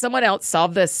happy to let someone else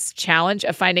solve this challenge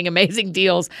of finding amazing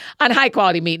deals on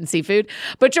high-quality meat and seafood.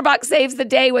 ButcherBox saves the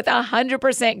day with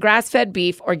 100% grass-fed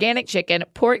beef, organic chicken,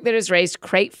 pork that is raised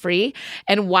crate-free,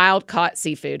 and wild-caught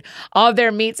seafood. All of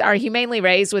their meats are humanely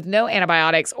raised with no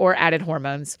antibiotics or added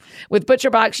hormones. With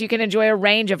ButcherBox, you can enjoy a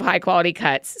range of high-quality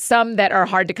cuts, some that are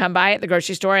hard to come by at the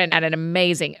grocery store and at an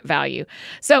amazing value.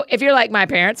 So if you're like my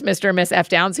parents, Mr. and Miss F.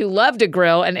 Downs, who love to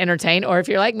grill and entertain, or if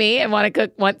you're like me and want to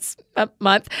cook once a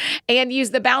month and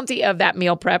use the bounty of that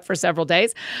meal prep for several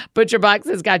days, ButcherBox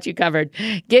has got you covered.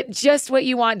 Get just what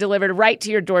you want delivered right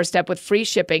to your doorstep with free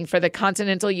shipping for the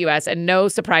continental U.S. and no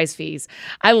surprise fees.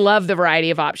 I love the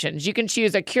variety of options. You can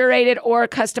choose a curated or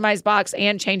customized box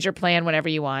and change your plan whenever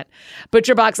you want.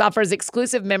 ButcherBox offers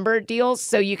exclusive member deals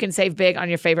so you can save big on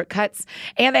your favorite cuts.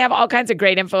 And they have all kinds of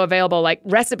great info available, like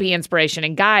recipe inspiration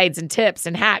and guides and tips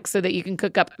and hacks so that you can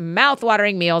cook up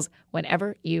mouth-watering meals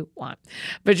whenever you want.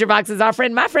 ButcherBox is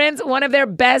offering my friends one of their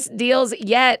best deals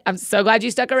yet. I'm so glad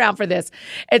you stuck around for this.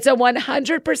 It's a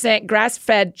 100%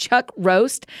 grass-fed chuck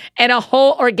roast and a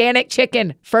whole organic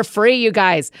chicken for free, you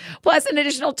guys. Plus an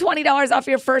additional $20 off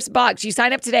your first box. You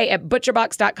sign up today at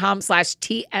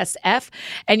butcherbox.com/TSF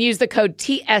and use the code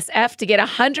TSF to get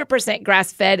 100%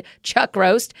 grass-fed chuck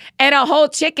roast and a whole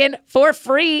chicken for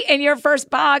free in your first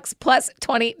box, plus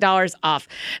 $20 off.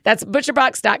 That's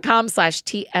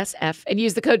butcherbox.com/TSF. And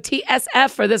use the code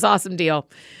TSF for this awesome deal.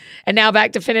 And now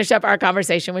back to finish up our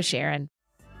conversation with Sharon.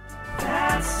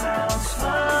 That sounds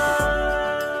fun.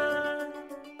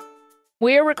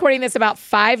 We're recording this about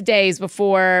 5 days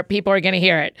before people are going to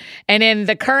hear it. And in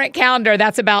the current calendar,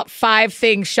 that's about 5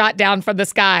 things shot down from the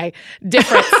sky.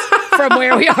 Difference from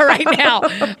where we are right now.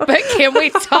 But can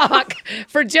we talk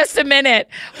for just a minute?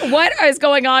 What is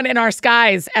going on in our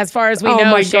skies as far as we know,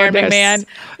 my Sharon goodness.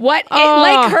 McMahon? Lake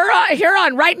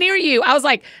Huron, right near you. I was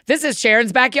like, this is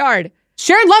Sharon's backyard.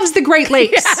 Sharon loves the Great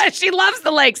Lakes. Yeah, she loves the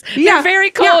lakes. Yeah, They're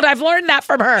very cold. yeah. I've learned that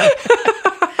from her.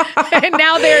 And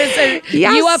now there's a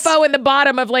Yes. UFO in the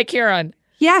bottom of Lake Huron.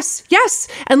 Yes.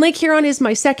 And Lake Huron is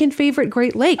my second favorite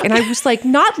Great Lake. And I was like,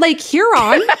 not Lake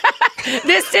Huron.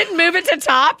 This didn't move it to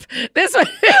top. This one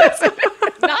is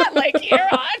not Lake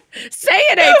Huron. Say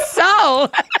it ain't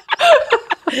so.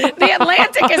 The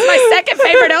Atlantic is my second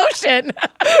favorite ocean.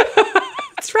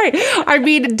 That's right. I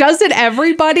mean, doesn't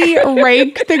everybody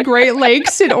rank the Great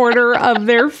Lakes in order of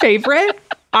their favorite?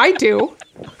 I do.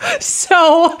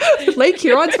 So Lake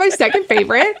Huron's my second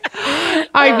favorite.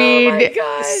 I mean, my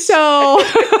gosh. so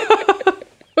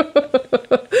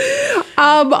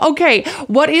okay,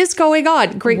 what is going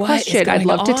on? Great What question. is going I'd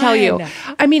love to tell you. on?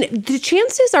 I mean, the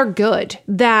chances are good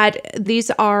that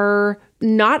these are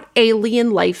not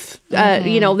alien life.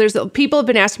 There's people have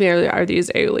been asking me, are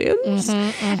these aliens?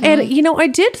 And, I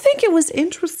did think it was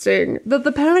interesting that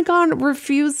the Pentagon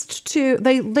refused to,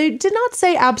 they did not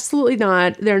say absolutely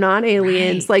not. They're not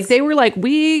aliens. Right. Like they were like,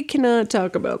 we cannot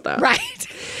talk about that. Right.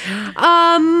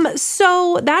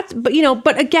 So that's,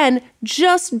 but again,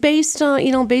 just based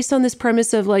on this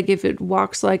premise of like, if it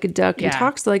walks like a duck and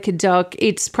talks like a duck,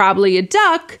 it's probably a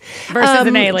duck Versus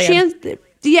an alien.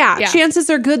 Chances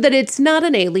are good that it's not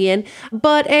an alien,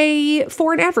 but a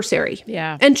foreign adversary.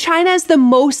 Yeah. And China is the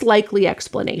most likely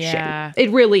explanation. Yeah.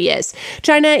 It really is.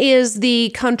 China is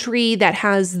the country that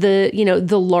has the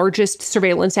largest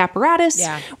surveillance apparatus.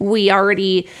 Yeah. We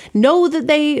already know that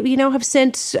they, have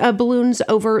sent balloons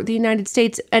over the United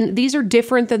States, and these are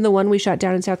different than the one we shot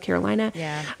down in South Carolina.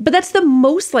 Yeah. But that's the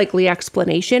most likely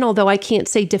explanation, although I can't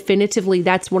say definitively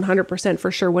that's 100% for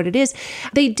sure what it is.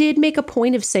 They did make a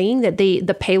point of saying that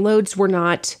the payloads were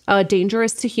not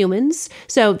dangerous to humans.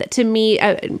 So to me,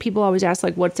 people always ask,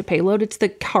 like, what's a payload? It's the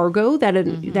cargo that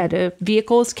a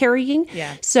vehicle is carrying.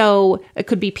 Yeah. So it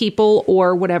could be people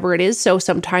or whatever it is. So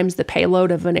sometimes the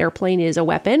payload of an airplane is a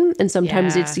weapon, and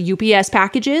sometimes it's UPS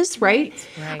packages, right?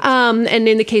 Right. And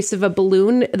in the case of a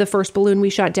balloon, the first balloon we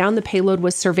shot down, the payload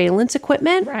was surveillance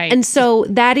equipment. Right. And so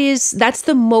that's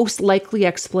the most likely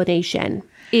explanation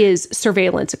is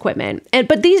surveillance equipment.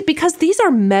 But because these are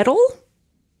metal,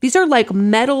 these are like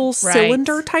metal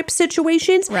cylinder type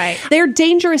situations. Right. They're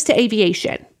dangerous to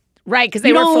aviation. Right, because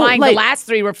they were flying, the last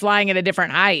three were flying at a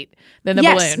different height than the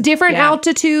balloon. Yes, different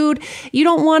altitude. You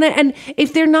don't want to, and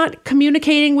if they're not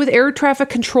communicating with air traffic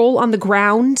control on the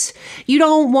ground, you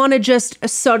don't want to just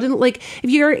suddenly, like, if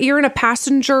you're in a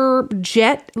passenger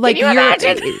jet, like Can you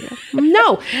imagine?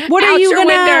 No. What are Out you your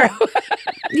gonna? window.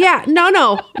 Yeah,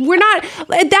 no, we're not.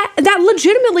 That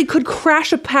legitimately could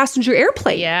crash a passenger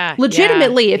airplane. Yeah,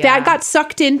 legitimately, if yeah. that got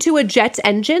sucked into a jet's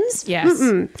engines. Yes.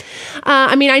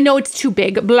 I mean, I know it's too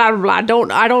big. Blah blah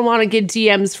blah. I don't want to get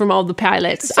DMs from all the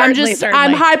pilots. Certainly.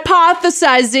 I'm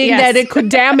hypothesizing that it could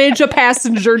damage a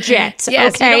passenger jet.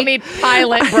 Yes, okay? you don't need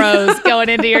pilot bros going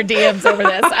into your DMs over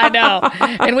this. I know.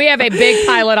 And we have a big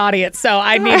pilot audience, so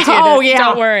I need you to,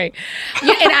 don't worry.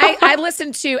 Yeah, and I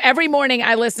listen to, every morning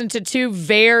I listen to two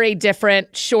very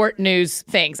different short news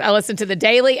things. I listen to The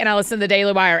Daily and I listen to The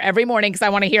Daily Wire every morning because I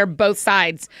want to hear both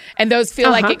sides. And those feel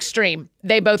like extreme.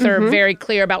 They both are very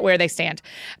clear about where they stand.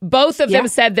 Both of them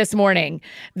said this morning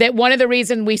that one of the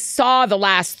reasons we saw the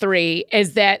last three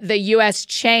is that the U.S.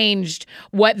 changed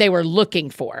what they were looking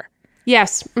for.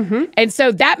 Yes. And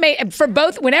so that for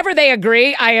both, whenever they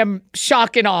agree, I am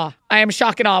shock and awe. I am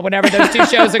shock and awe whenever those two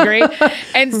shows agree.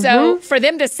 And so for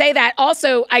them to say that,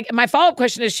 also, my follow-up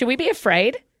question is, should we be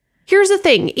afraid? Here's the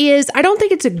thing is, I don't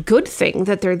think it's a good thing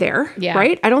that they're there,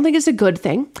 right? I don't think it's a good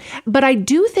thing. But I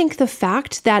do think the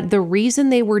fact that the reason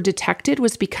they were detected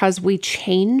was because we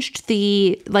changed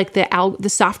the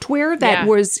software that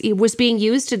was being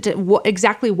used to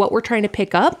exactly what we're trying to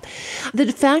pick up.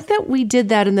 The fact that we did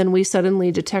that and then we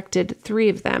suddenly detected three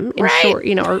of them in short,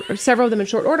 or several of them in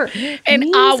short order. And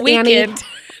a weekend.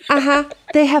 Annie,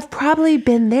 they have probably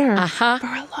been there for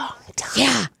a long time.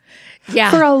 Yeah.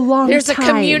 Yeah. For a long time. There's a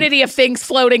community of things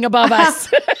floating above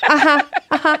us.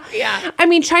 Yeah. I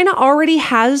mean, China already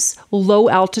has low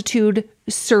altitude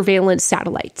surveillance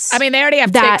satellites. I mean, they already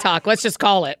have TikTok. Let's just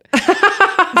call it.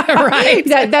 Right.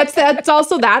 That's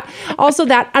also that. Also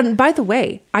that. And by the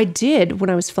way, I did, when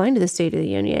I was flying to the State of the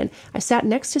Union, I sat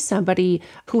next to somebody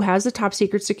who has a top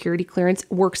secret security clearance,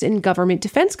 works in government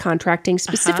defense contracting,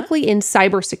 specifically in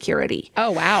cybersecurity.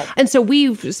 Oh, wow. And so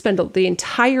we've spent the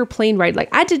entire plane ride. Like,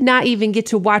 I did not even get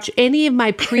to watch any of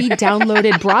my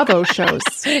pre-downloaded Bravo shows.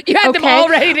 You had them all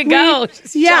ready to go.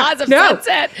 Jaws of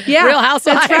Sunset. Real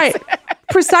Housewives. That's right.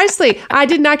 Precisely. I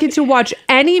did not get to watch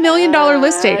any $1 Million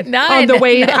Listing on the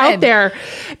way out there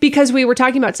because we were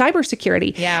talking about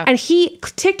cybersecurity. Yeah. And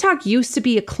TikTok used to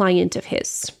be a client of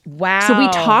his. Wow. So we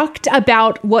talked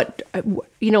about what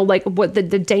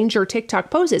the danger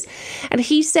TikTok poses. And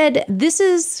he said,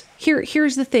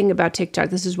 here's the thing about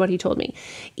TikTok. This is what he told me,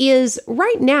 is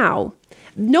right now,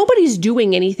 nobody's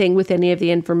doing anything with any of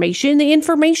the information. The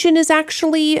information is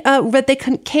actually that they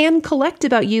can collect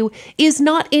about you is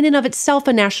not in and of itself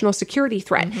a national security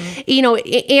threat.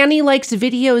 Annie likes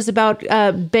videos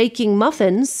about baking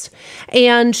muffins,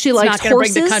 and she likes not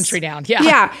horses. Bring the country down.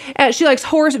 Yeah, yeah. She likes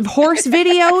horse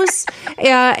videos.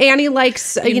 Annie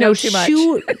likes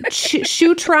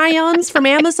shoe try-ons from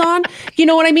Amazon. You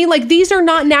know what I mean? Like, these are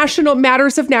not national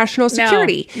matters of national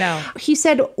security. No. He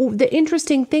said the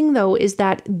interesting thing though is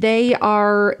that they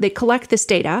collect this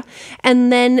data,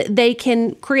 and then they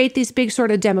can create these big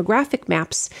sort of demographic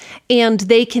maps, and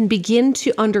they can begin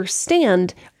to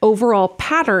understand overall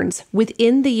patterns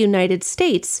within the United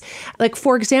States. Like,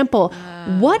 for example,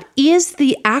 what is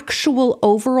the actual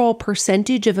overall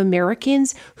percentage of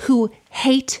Americans who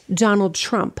hate Donald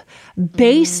Trump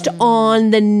based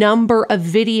on the number of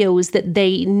videos that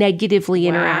they negatively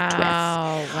interact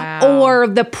with? Wow. Or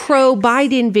the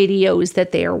pro-Biden videos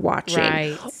that they are watching,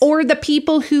 Right. or the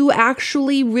people who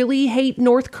actually really hate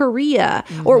North Korea,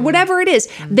 or whatever it is.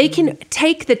 They can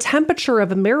take the temperature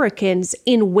of Americans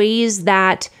in ways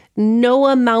that no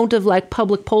amount of like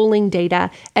public polling data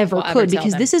ever Will ever could, tell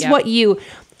because them. this is Yep. what you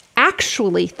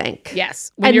actually think.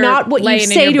 Yes. When And you're not what you laying in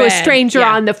say your to a bed. stranger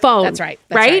Yeah. on the phone. That's right.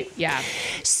 Right? Yeah.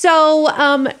 So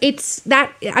it's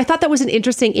that I thought that was an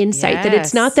interesting insight, that Yes.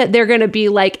 it's not that they're going to be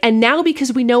like, and now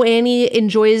because we know Annie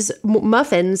enjoys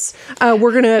muffins,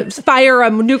 we're going to fire a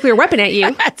nuclear weapon at you.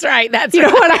 That's right. That's You know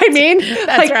right. what I mean?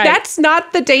 Like, right. that's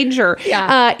not the danger.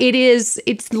 Yeah.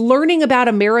 It's learning about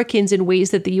Americans in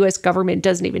ways that the U.S. government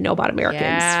doesn't even know about Americans.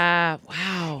 Yeah.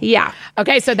 Wow. Yeah.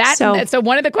 Okay, so So- so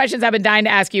one of the questions I've been dying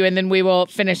to ask you, and then we will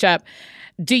finish up.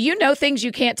 Do you know things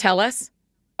you can't tell us?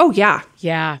 Oh, yeah.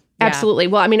 Yeah. Absolutely.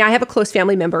 Well, I mean, I have a close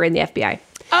family member in the FBI.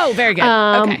 Oh, very good.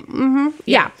 Okay.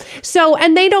 Yeah. So,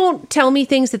 and they don't tell me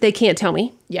things that they can't tell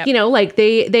me. Yep. You know, like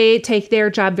they take their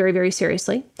job very, very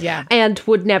seriously. Yeah. And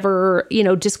would never,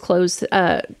 disclose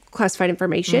classified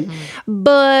information. Mm-hmm.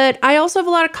 But I also have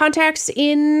a lot of contacts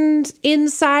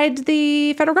inside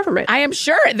the federal government. I am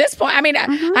sure at this point. I mean,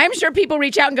 Mm-hmm. I'm sure people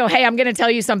reach out and go, "Hey, I'm going to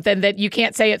tell you something that you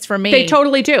can't say it's from me." They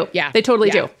totally do. Yeah. They totally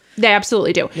Yeah. do. They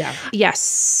absolutely do. Yeah.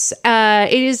 Yes.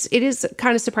 It is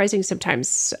kind of surprising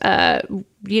sometimes. It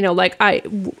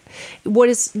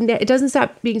doesn't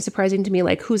stop being surprising to me,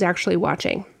 like who's actually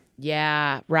watching.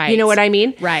 Yeah. Right. You know what I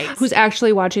mean? Right. Who's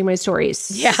actually watching my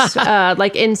stories? Yeah.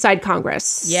 Like inside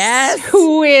Congress. Yes.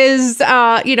 Who is,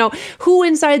 who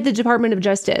inside the Department of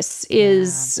Justice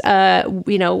is,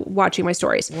 watching my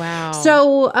stories. Wow.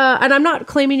 So, and I'm not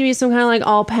claiming to be some kind of like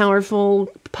all powerful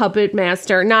puppet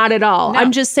master. Not at all. No.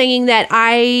 I'm just saying that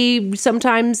I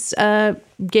sometimes,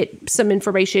 get some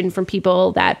information from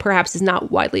people that perhaps is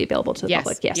not widely available to the Yes.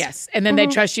 public. Yes. Yes. And then they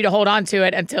trust you to hold on to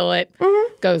it until it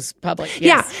goes public.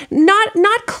 Yeah, Yes.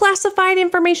 not classified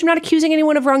information. I'm not accusing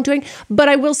anyone of wrongdoing, but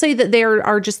I will say that there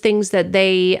are just things that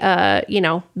they,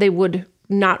 they would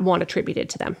not want attributed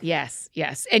to them. Yes.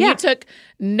 Yes. And Yeah. you took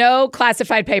no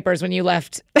classified papers when you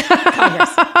left Congress.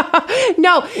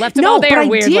 No, Left them all there, but I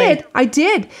weirdly.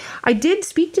 I did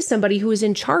speak to somebody who was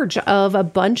in charge of a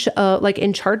bunch of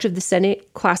in charge of the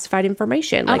Senate classified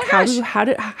information. Like my gosh.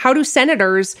 how do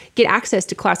senators get access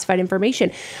to classified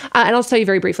information? And I'll tell you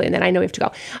very briefly, and then I know we have to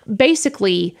go.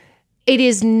 Basically, it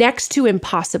is next to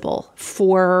impossible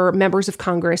for members of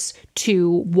Congress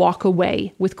to walk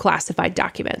away with classified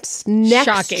documents. Next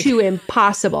Shocking. to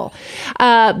impossible.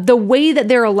 The way that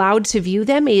they're allowed to view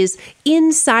them is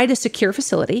inside a secure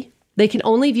facility. They can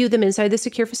only view them inside the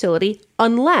secure facility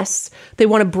unless they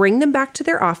want to bring them back to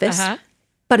their office. Uh-huh.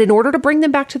 But in order to bring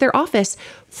them back to their office,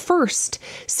 first,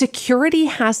 security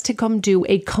has to come do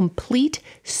a complete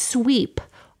sweep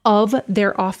of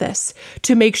their office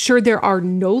to make sure there are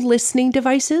no listening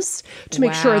devices, to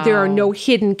make sure there are Wow. no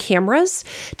hidden cameras,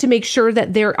 to make sure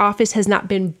that their office has not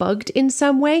been bugged in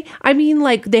some way. I mean,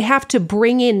 like they have to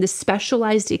bring in the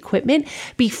specialized equipment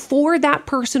before that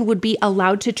person would be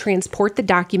allowed to transport the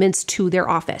documents to their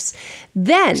office.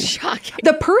 Then Shocking.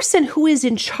 the person who is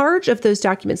in charge of those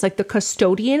documents, like the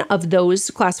custodian of those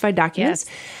classified documents,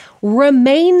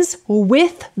 remains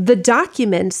with the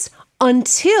documents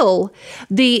until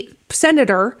the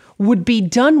senator would be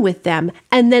done with them,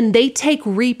 and then they take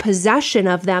repossession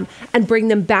of them and bring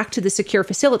them back to the secure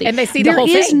facility. And they see the There whole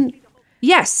is thing.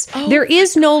 Yes, there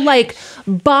is no like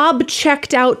Bob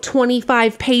checked out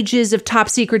 25 pages of top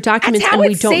secret documents how and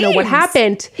we it don't know what seems.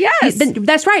 happened. Yes.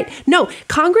 That's right. No,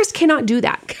 Congress cannot do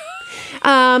that.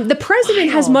 The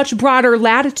president has much broader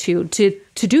latitude to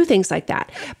do things like that,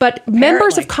 but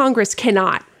members of Congress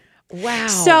cannot. Wow.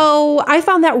 So I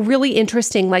found that really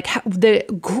interesting, like the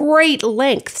great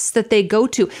lengths that they go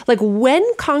to. Like when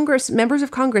members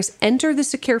of Congress enter the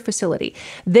secure facility,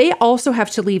 they also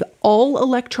have to leave all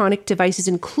electronic devices,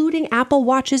 including Apple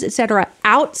Watches, etc.,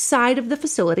 outside of the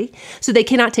facility. So they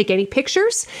cannot take any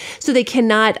pictures. So they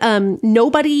cannot,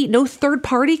 no third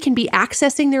party can be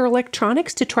accessing their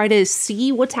electronics to try to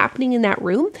see what's happening in that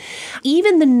room.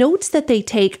 Even the notes that they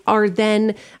take are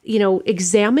then,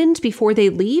 examined before they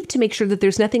leave to make sure that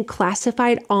there's nothing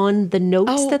classified on the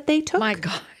notes that they took. My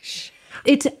gosh.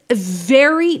 It's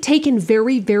taken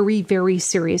very, very, very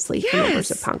seriously for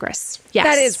members of Congress. Yes.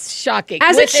 That is shocking.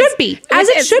 As it should be. As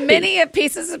it should be. Many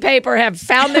pieces of paper have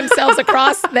found themselves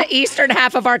across the eastern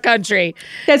half of our country.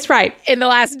 That's right. In the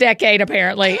last decade,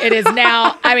 apparently. It is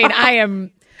now, I mean, I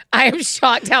am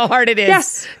shocked how hard it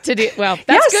is to do. Well,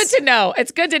 that's good to know.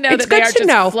 It's good to know that they are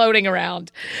just floating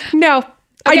around. No.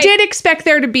 Okay. I did expect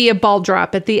there to be a ball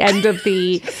drop at the end of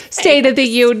the State of the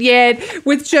Union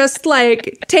with just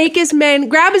like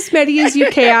grab as many as you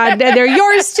can, and they're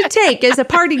yours to take as a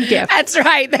parting gift. That's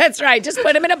right. Just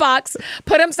put them in a box,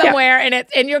 put them somewhere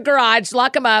in your garage,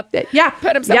 lock them up. Yeah,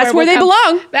 put them somewhere. That's where they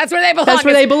belong. That's where they belong. That's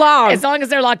where they belong. As long as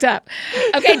they're locked up.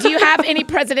 Okay. Do you have any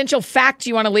presidential fact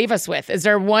you want to leave us with? Is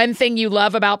there one thing you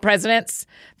love about presidents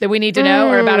that we need to know,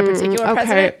 or about a particular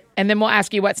president? And then we'll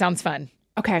ask you what sounds fun.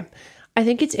 Okay. I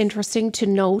think it's interesting to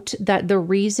note that the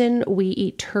reason we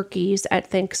eat turkeys at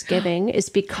Thanksgiving is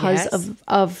because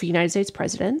of United States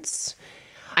presidents.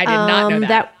 I did not know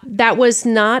that. That was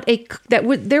not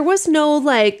there was no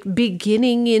like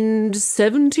beginning in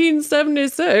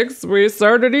 1776 we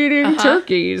started eating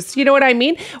turkeys. You know what I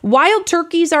mean? Wild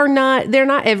turkeys they're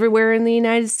not everywhere in the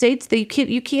United States.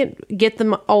 You can't get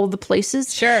them all the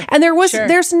places. Sure. And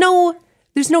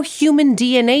there's no human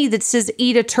DNA that says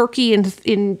eat a turkey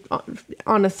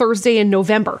on a Thursday in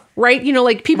November, right? You know,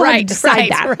 like people had to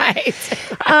decide that. Right.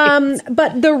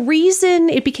 But the reason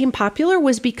it became popular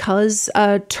was because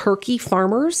turkey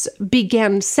farmers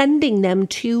began sending them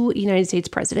to United States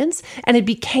presidents, and it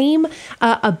became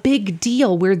a big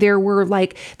deal where there were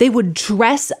they would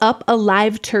dress up a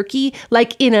live turkey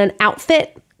like in an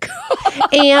outfit.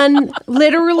 And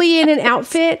literally in an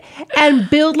outfit, and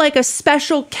build like a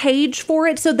special cage for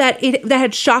it so that that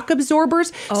had shock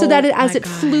absorbers, so that as it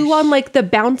flew on like the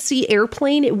bouncy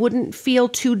airplane, it wouldn't feel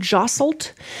too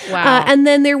jostled. Wow. And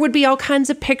then there would be all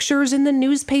kinds of pictures in the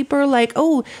newspaper like,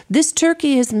 oh, this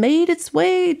turkey has made its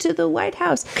way to the White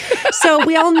House. So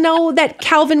we all know that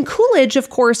Calvin Coolidge,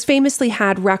 of course, famously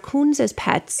had raccoons as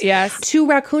pets. Yes. 2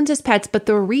 raccoons as pets. But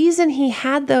the reason he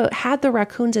had the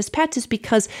raccoons as pets is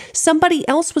because somebody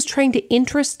else was trying to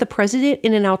interest the president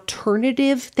in an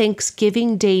alternative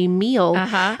Thanksgiving Day meal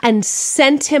and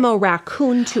sent him a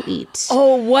raccoon to eat.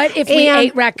 Oh, what if we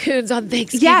ate raccoons on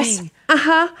Thanksgiving? Yes.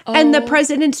 And the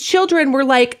president's children were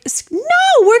like, no,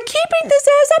 we're keeping this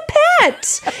as a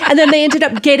pet. And then they ended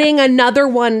up getting another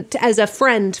one as a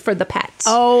friend for the pet.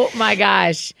 Oh my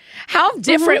gosh. How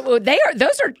different they are.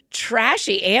 Those are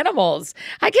trashy animals.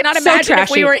 I cannot imagine if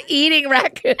we were eating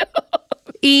raccoons.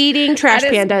 Eating trash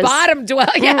pandas. Bottom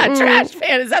dweller. Yeah, trash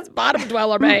pandas. That's bottom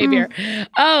dweller behavior.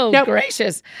 Oh,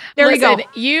 gracious. There you go.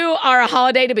 You are a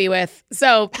holiday to be with.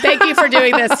 So thank you for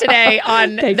doing this today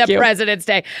on President's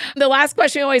Day. The last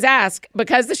question we always ask,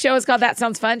 because the show is called That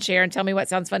Sounds Fun, Sharon, tell me what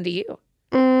sounds fun to you.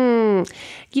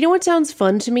 You know what sounds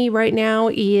fun to me right now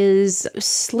is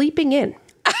sleeping in.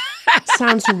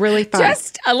 Sounds really fun.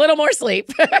 Just a little more sleep.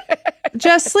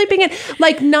 Just sleeping in,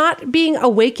 like not being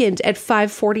awakened at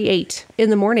 5:48 in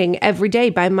the morning every day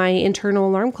by my internal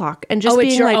alarm clock, and just being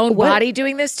it's your like, own body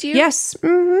doing this to you. Yes,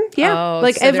 yeah, Oh,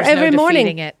 like so there's every no morning.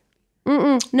 defeating it.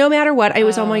 No matter what, I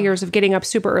was all my years of getting up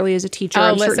super early as a teacher. Oh,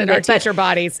 I'm listen, certain our of it, teacher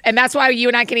bodies. And that's why you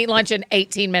and I can eat lunch in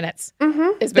 18 minutes.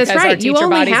 Is because That's right. Our teacher You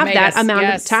only bodies have made that us. amount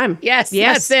of time. Yes,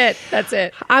 that's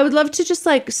it. I would love to just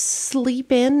like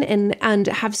sleep in and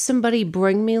have somebody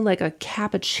bring me like a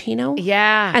cappuccino.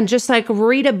 Yeah. And just like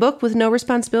read a book with no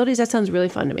responsibilities. That sounds really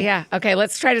fun to me. Yeah. Okay.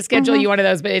 Let's try to schedule you one of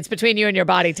those, but it's between you and your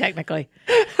body, technically.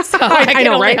 So I can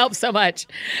know, only right? help so much.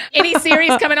 Any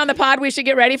series coming on the pod we should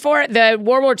get ready for? The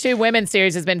World War II women's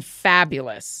series has been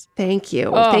fabulous. Thank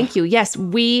you. Thank you. Yes,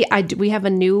 we have a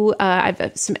new, I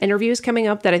have some interviews coming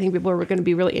up that I think people are going to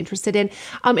be really interested in,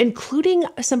 including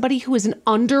somebody who is an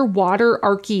underwater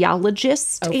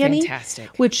archaeologist, Annie. Fantastic.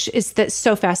 Which is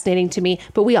so fascinating to me.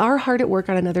 But we are hard at work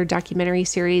on another documentary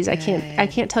series. I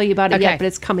can't tell you about it yet, but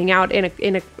it's coming out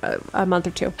in a month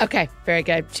or 2. Okay. Very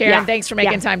good. Sharon, thanks for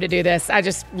making time to do this. I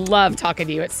just love talking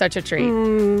to you. It's such a treat.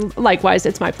 Likewise,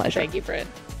 it's my pleasure. Thank you, friend.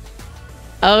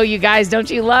 Oh, you guys, don't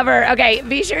you love her? Okay,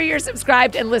 be sure you're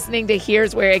subscribed and listening to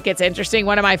Here's Where It Gets Interesting.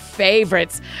 One of my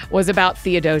favorites was about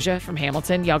Theodosia from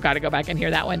Hamilton. Y'all got to go back and hear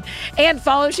that one. And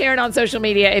follow Sharon on social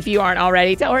media if you aren't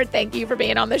already. Tell her thank you for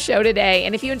being on the show today.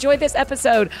 And if you enjoyed this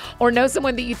episode or know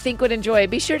someone that you think would enjoy it,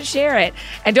 be sure to share it.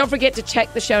 And don't forget to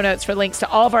check the show notes for links to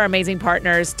all of our amazing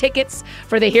partners, tickets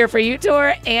for the Here For You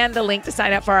tour, and the link to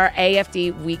sign up for our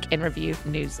AFD Week in Review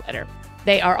newsletter.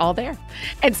 They are all there.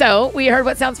 And so we heard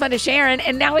what sounds fun to Sharon,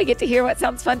 and now we get to hear what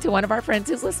sounds fun to one of our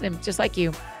friends who's listening, just like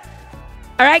you.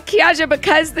 All right, Kiaja,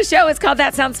 because the show is called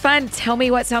That Sounds Fun, tell me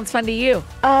what sounds fun to you.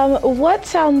 What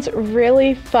sounds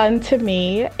really fun to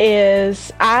me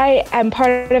is I am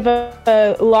part of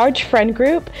a large friend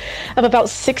group of about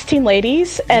 16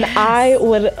 ladies, and I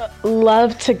would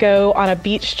love to go on a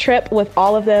beach trip with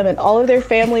all of them and all of their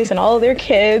families and all of their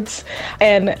kids,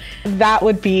 and that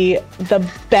would be the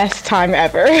best time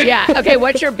ever. Yeah. Okay.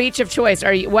 What's your beach of choice?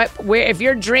 Where if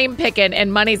you're dream picking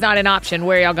and money's not an option,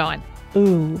 where are y'all going?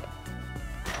 Ooh.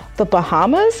 The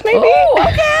Bahamas, maybe? Oh,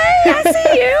 okay. I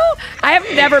see you. I have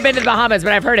never been to the Bahamas,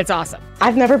 but I've heard it's awesome.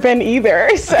 I've never been either.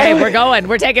 So. Okay, we're going.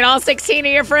 We're taking all 16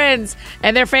 of your friends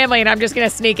and their family, and I'm just going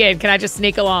to sneak in. Can I just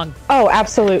sneak along? Oh,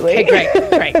 absolutely. Okay,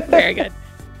 great. Very good.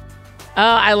 Oh,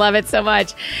 I love it so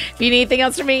much. If you need anything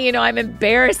else from me, you know I'm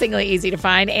embarrassingly easy to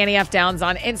find. Annie F. Downs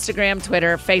on Instagram,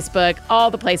 Twitter, Facebook,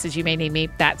 all the places you may need me.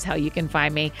 That's how you can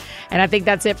find me. And I think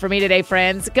that's it for me today,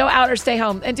 friends. Go out or stay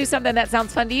home and do something that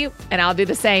sounds fun to you, and I'll do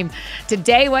the same.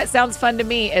 Today, what sounds fun to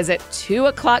me is at 2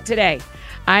 o'clock today,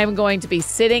 I am going to be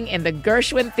sitting in the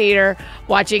Gershwin Theater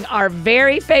watching our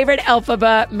very favorite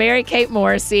Elphaba, Mary-Kate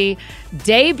Morrissey,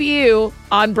 debut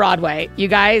on Broadway. You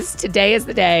guys, today is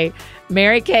the day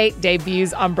Mary-Kate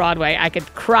debuts on Broadway. I could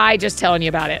cry just telling you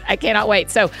about it. I cannot wait.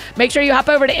 So make sure you hop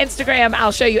over to Instagram.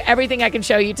 I'll show you everything I can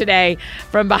show you today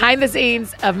from behind the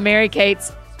scenes of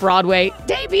Mary-Kate's Broadway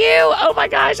debut. Oh my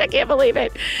gosh, I can't believe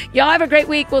it. Y'all have a great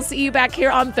week. We'll see you back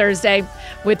here on Thursday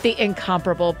with the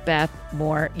incomparable Beth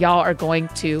Moore. Y'all are going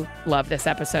to love this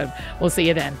episode. We'll see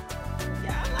you then.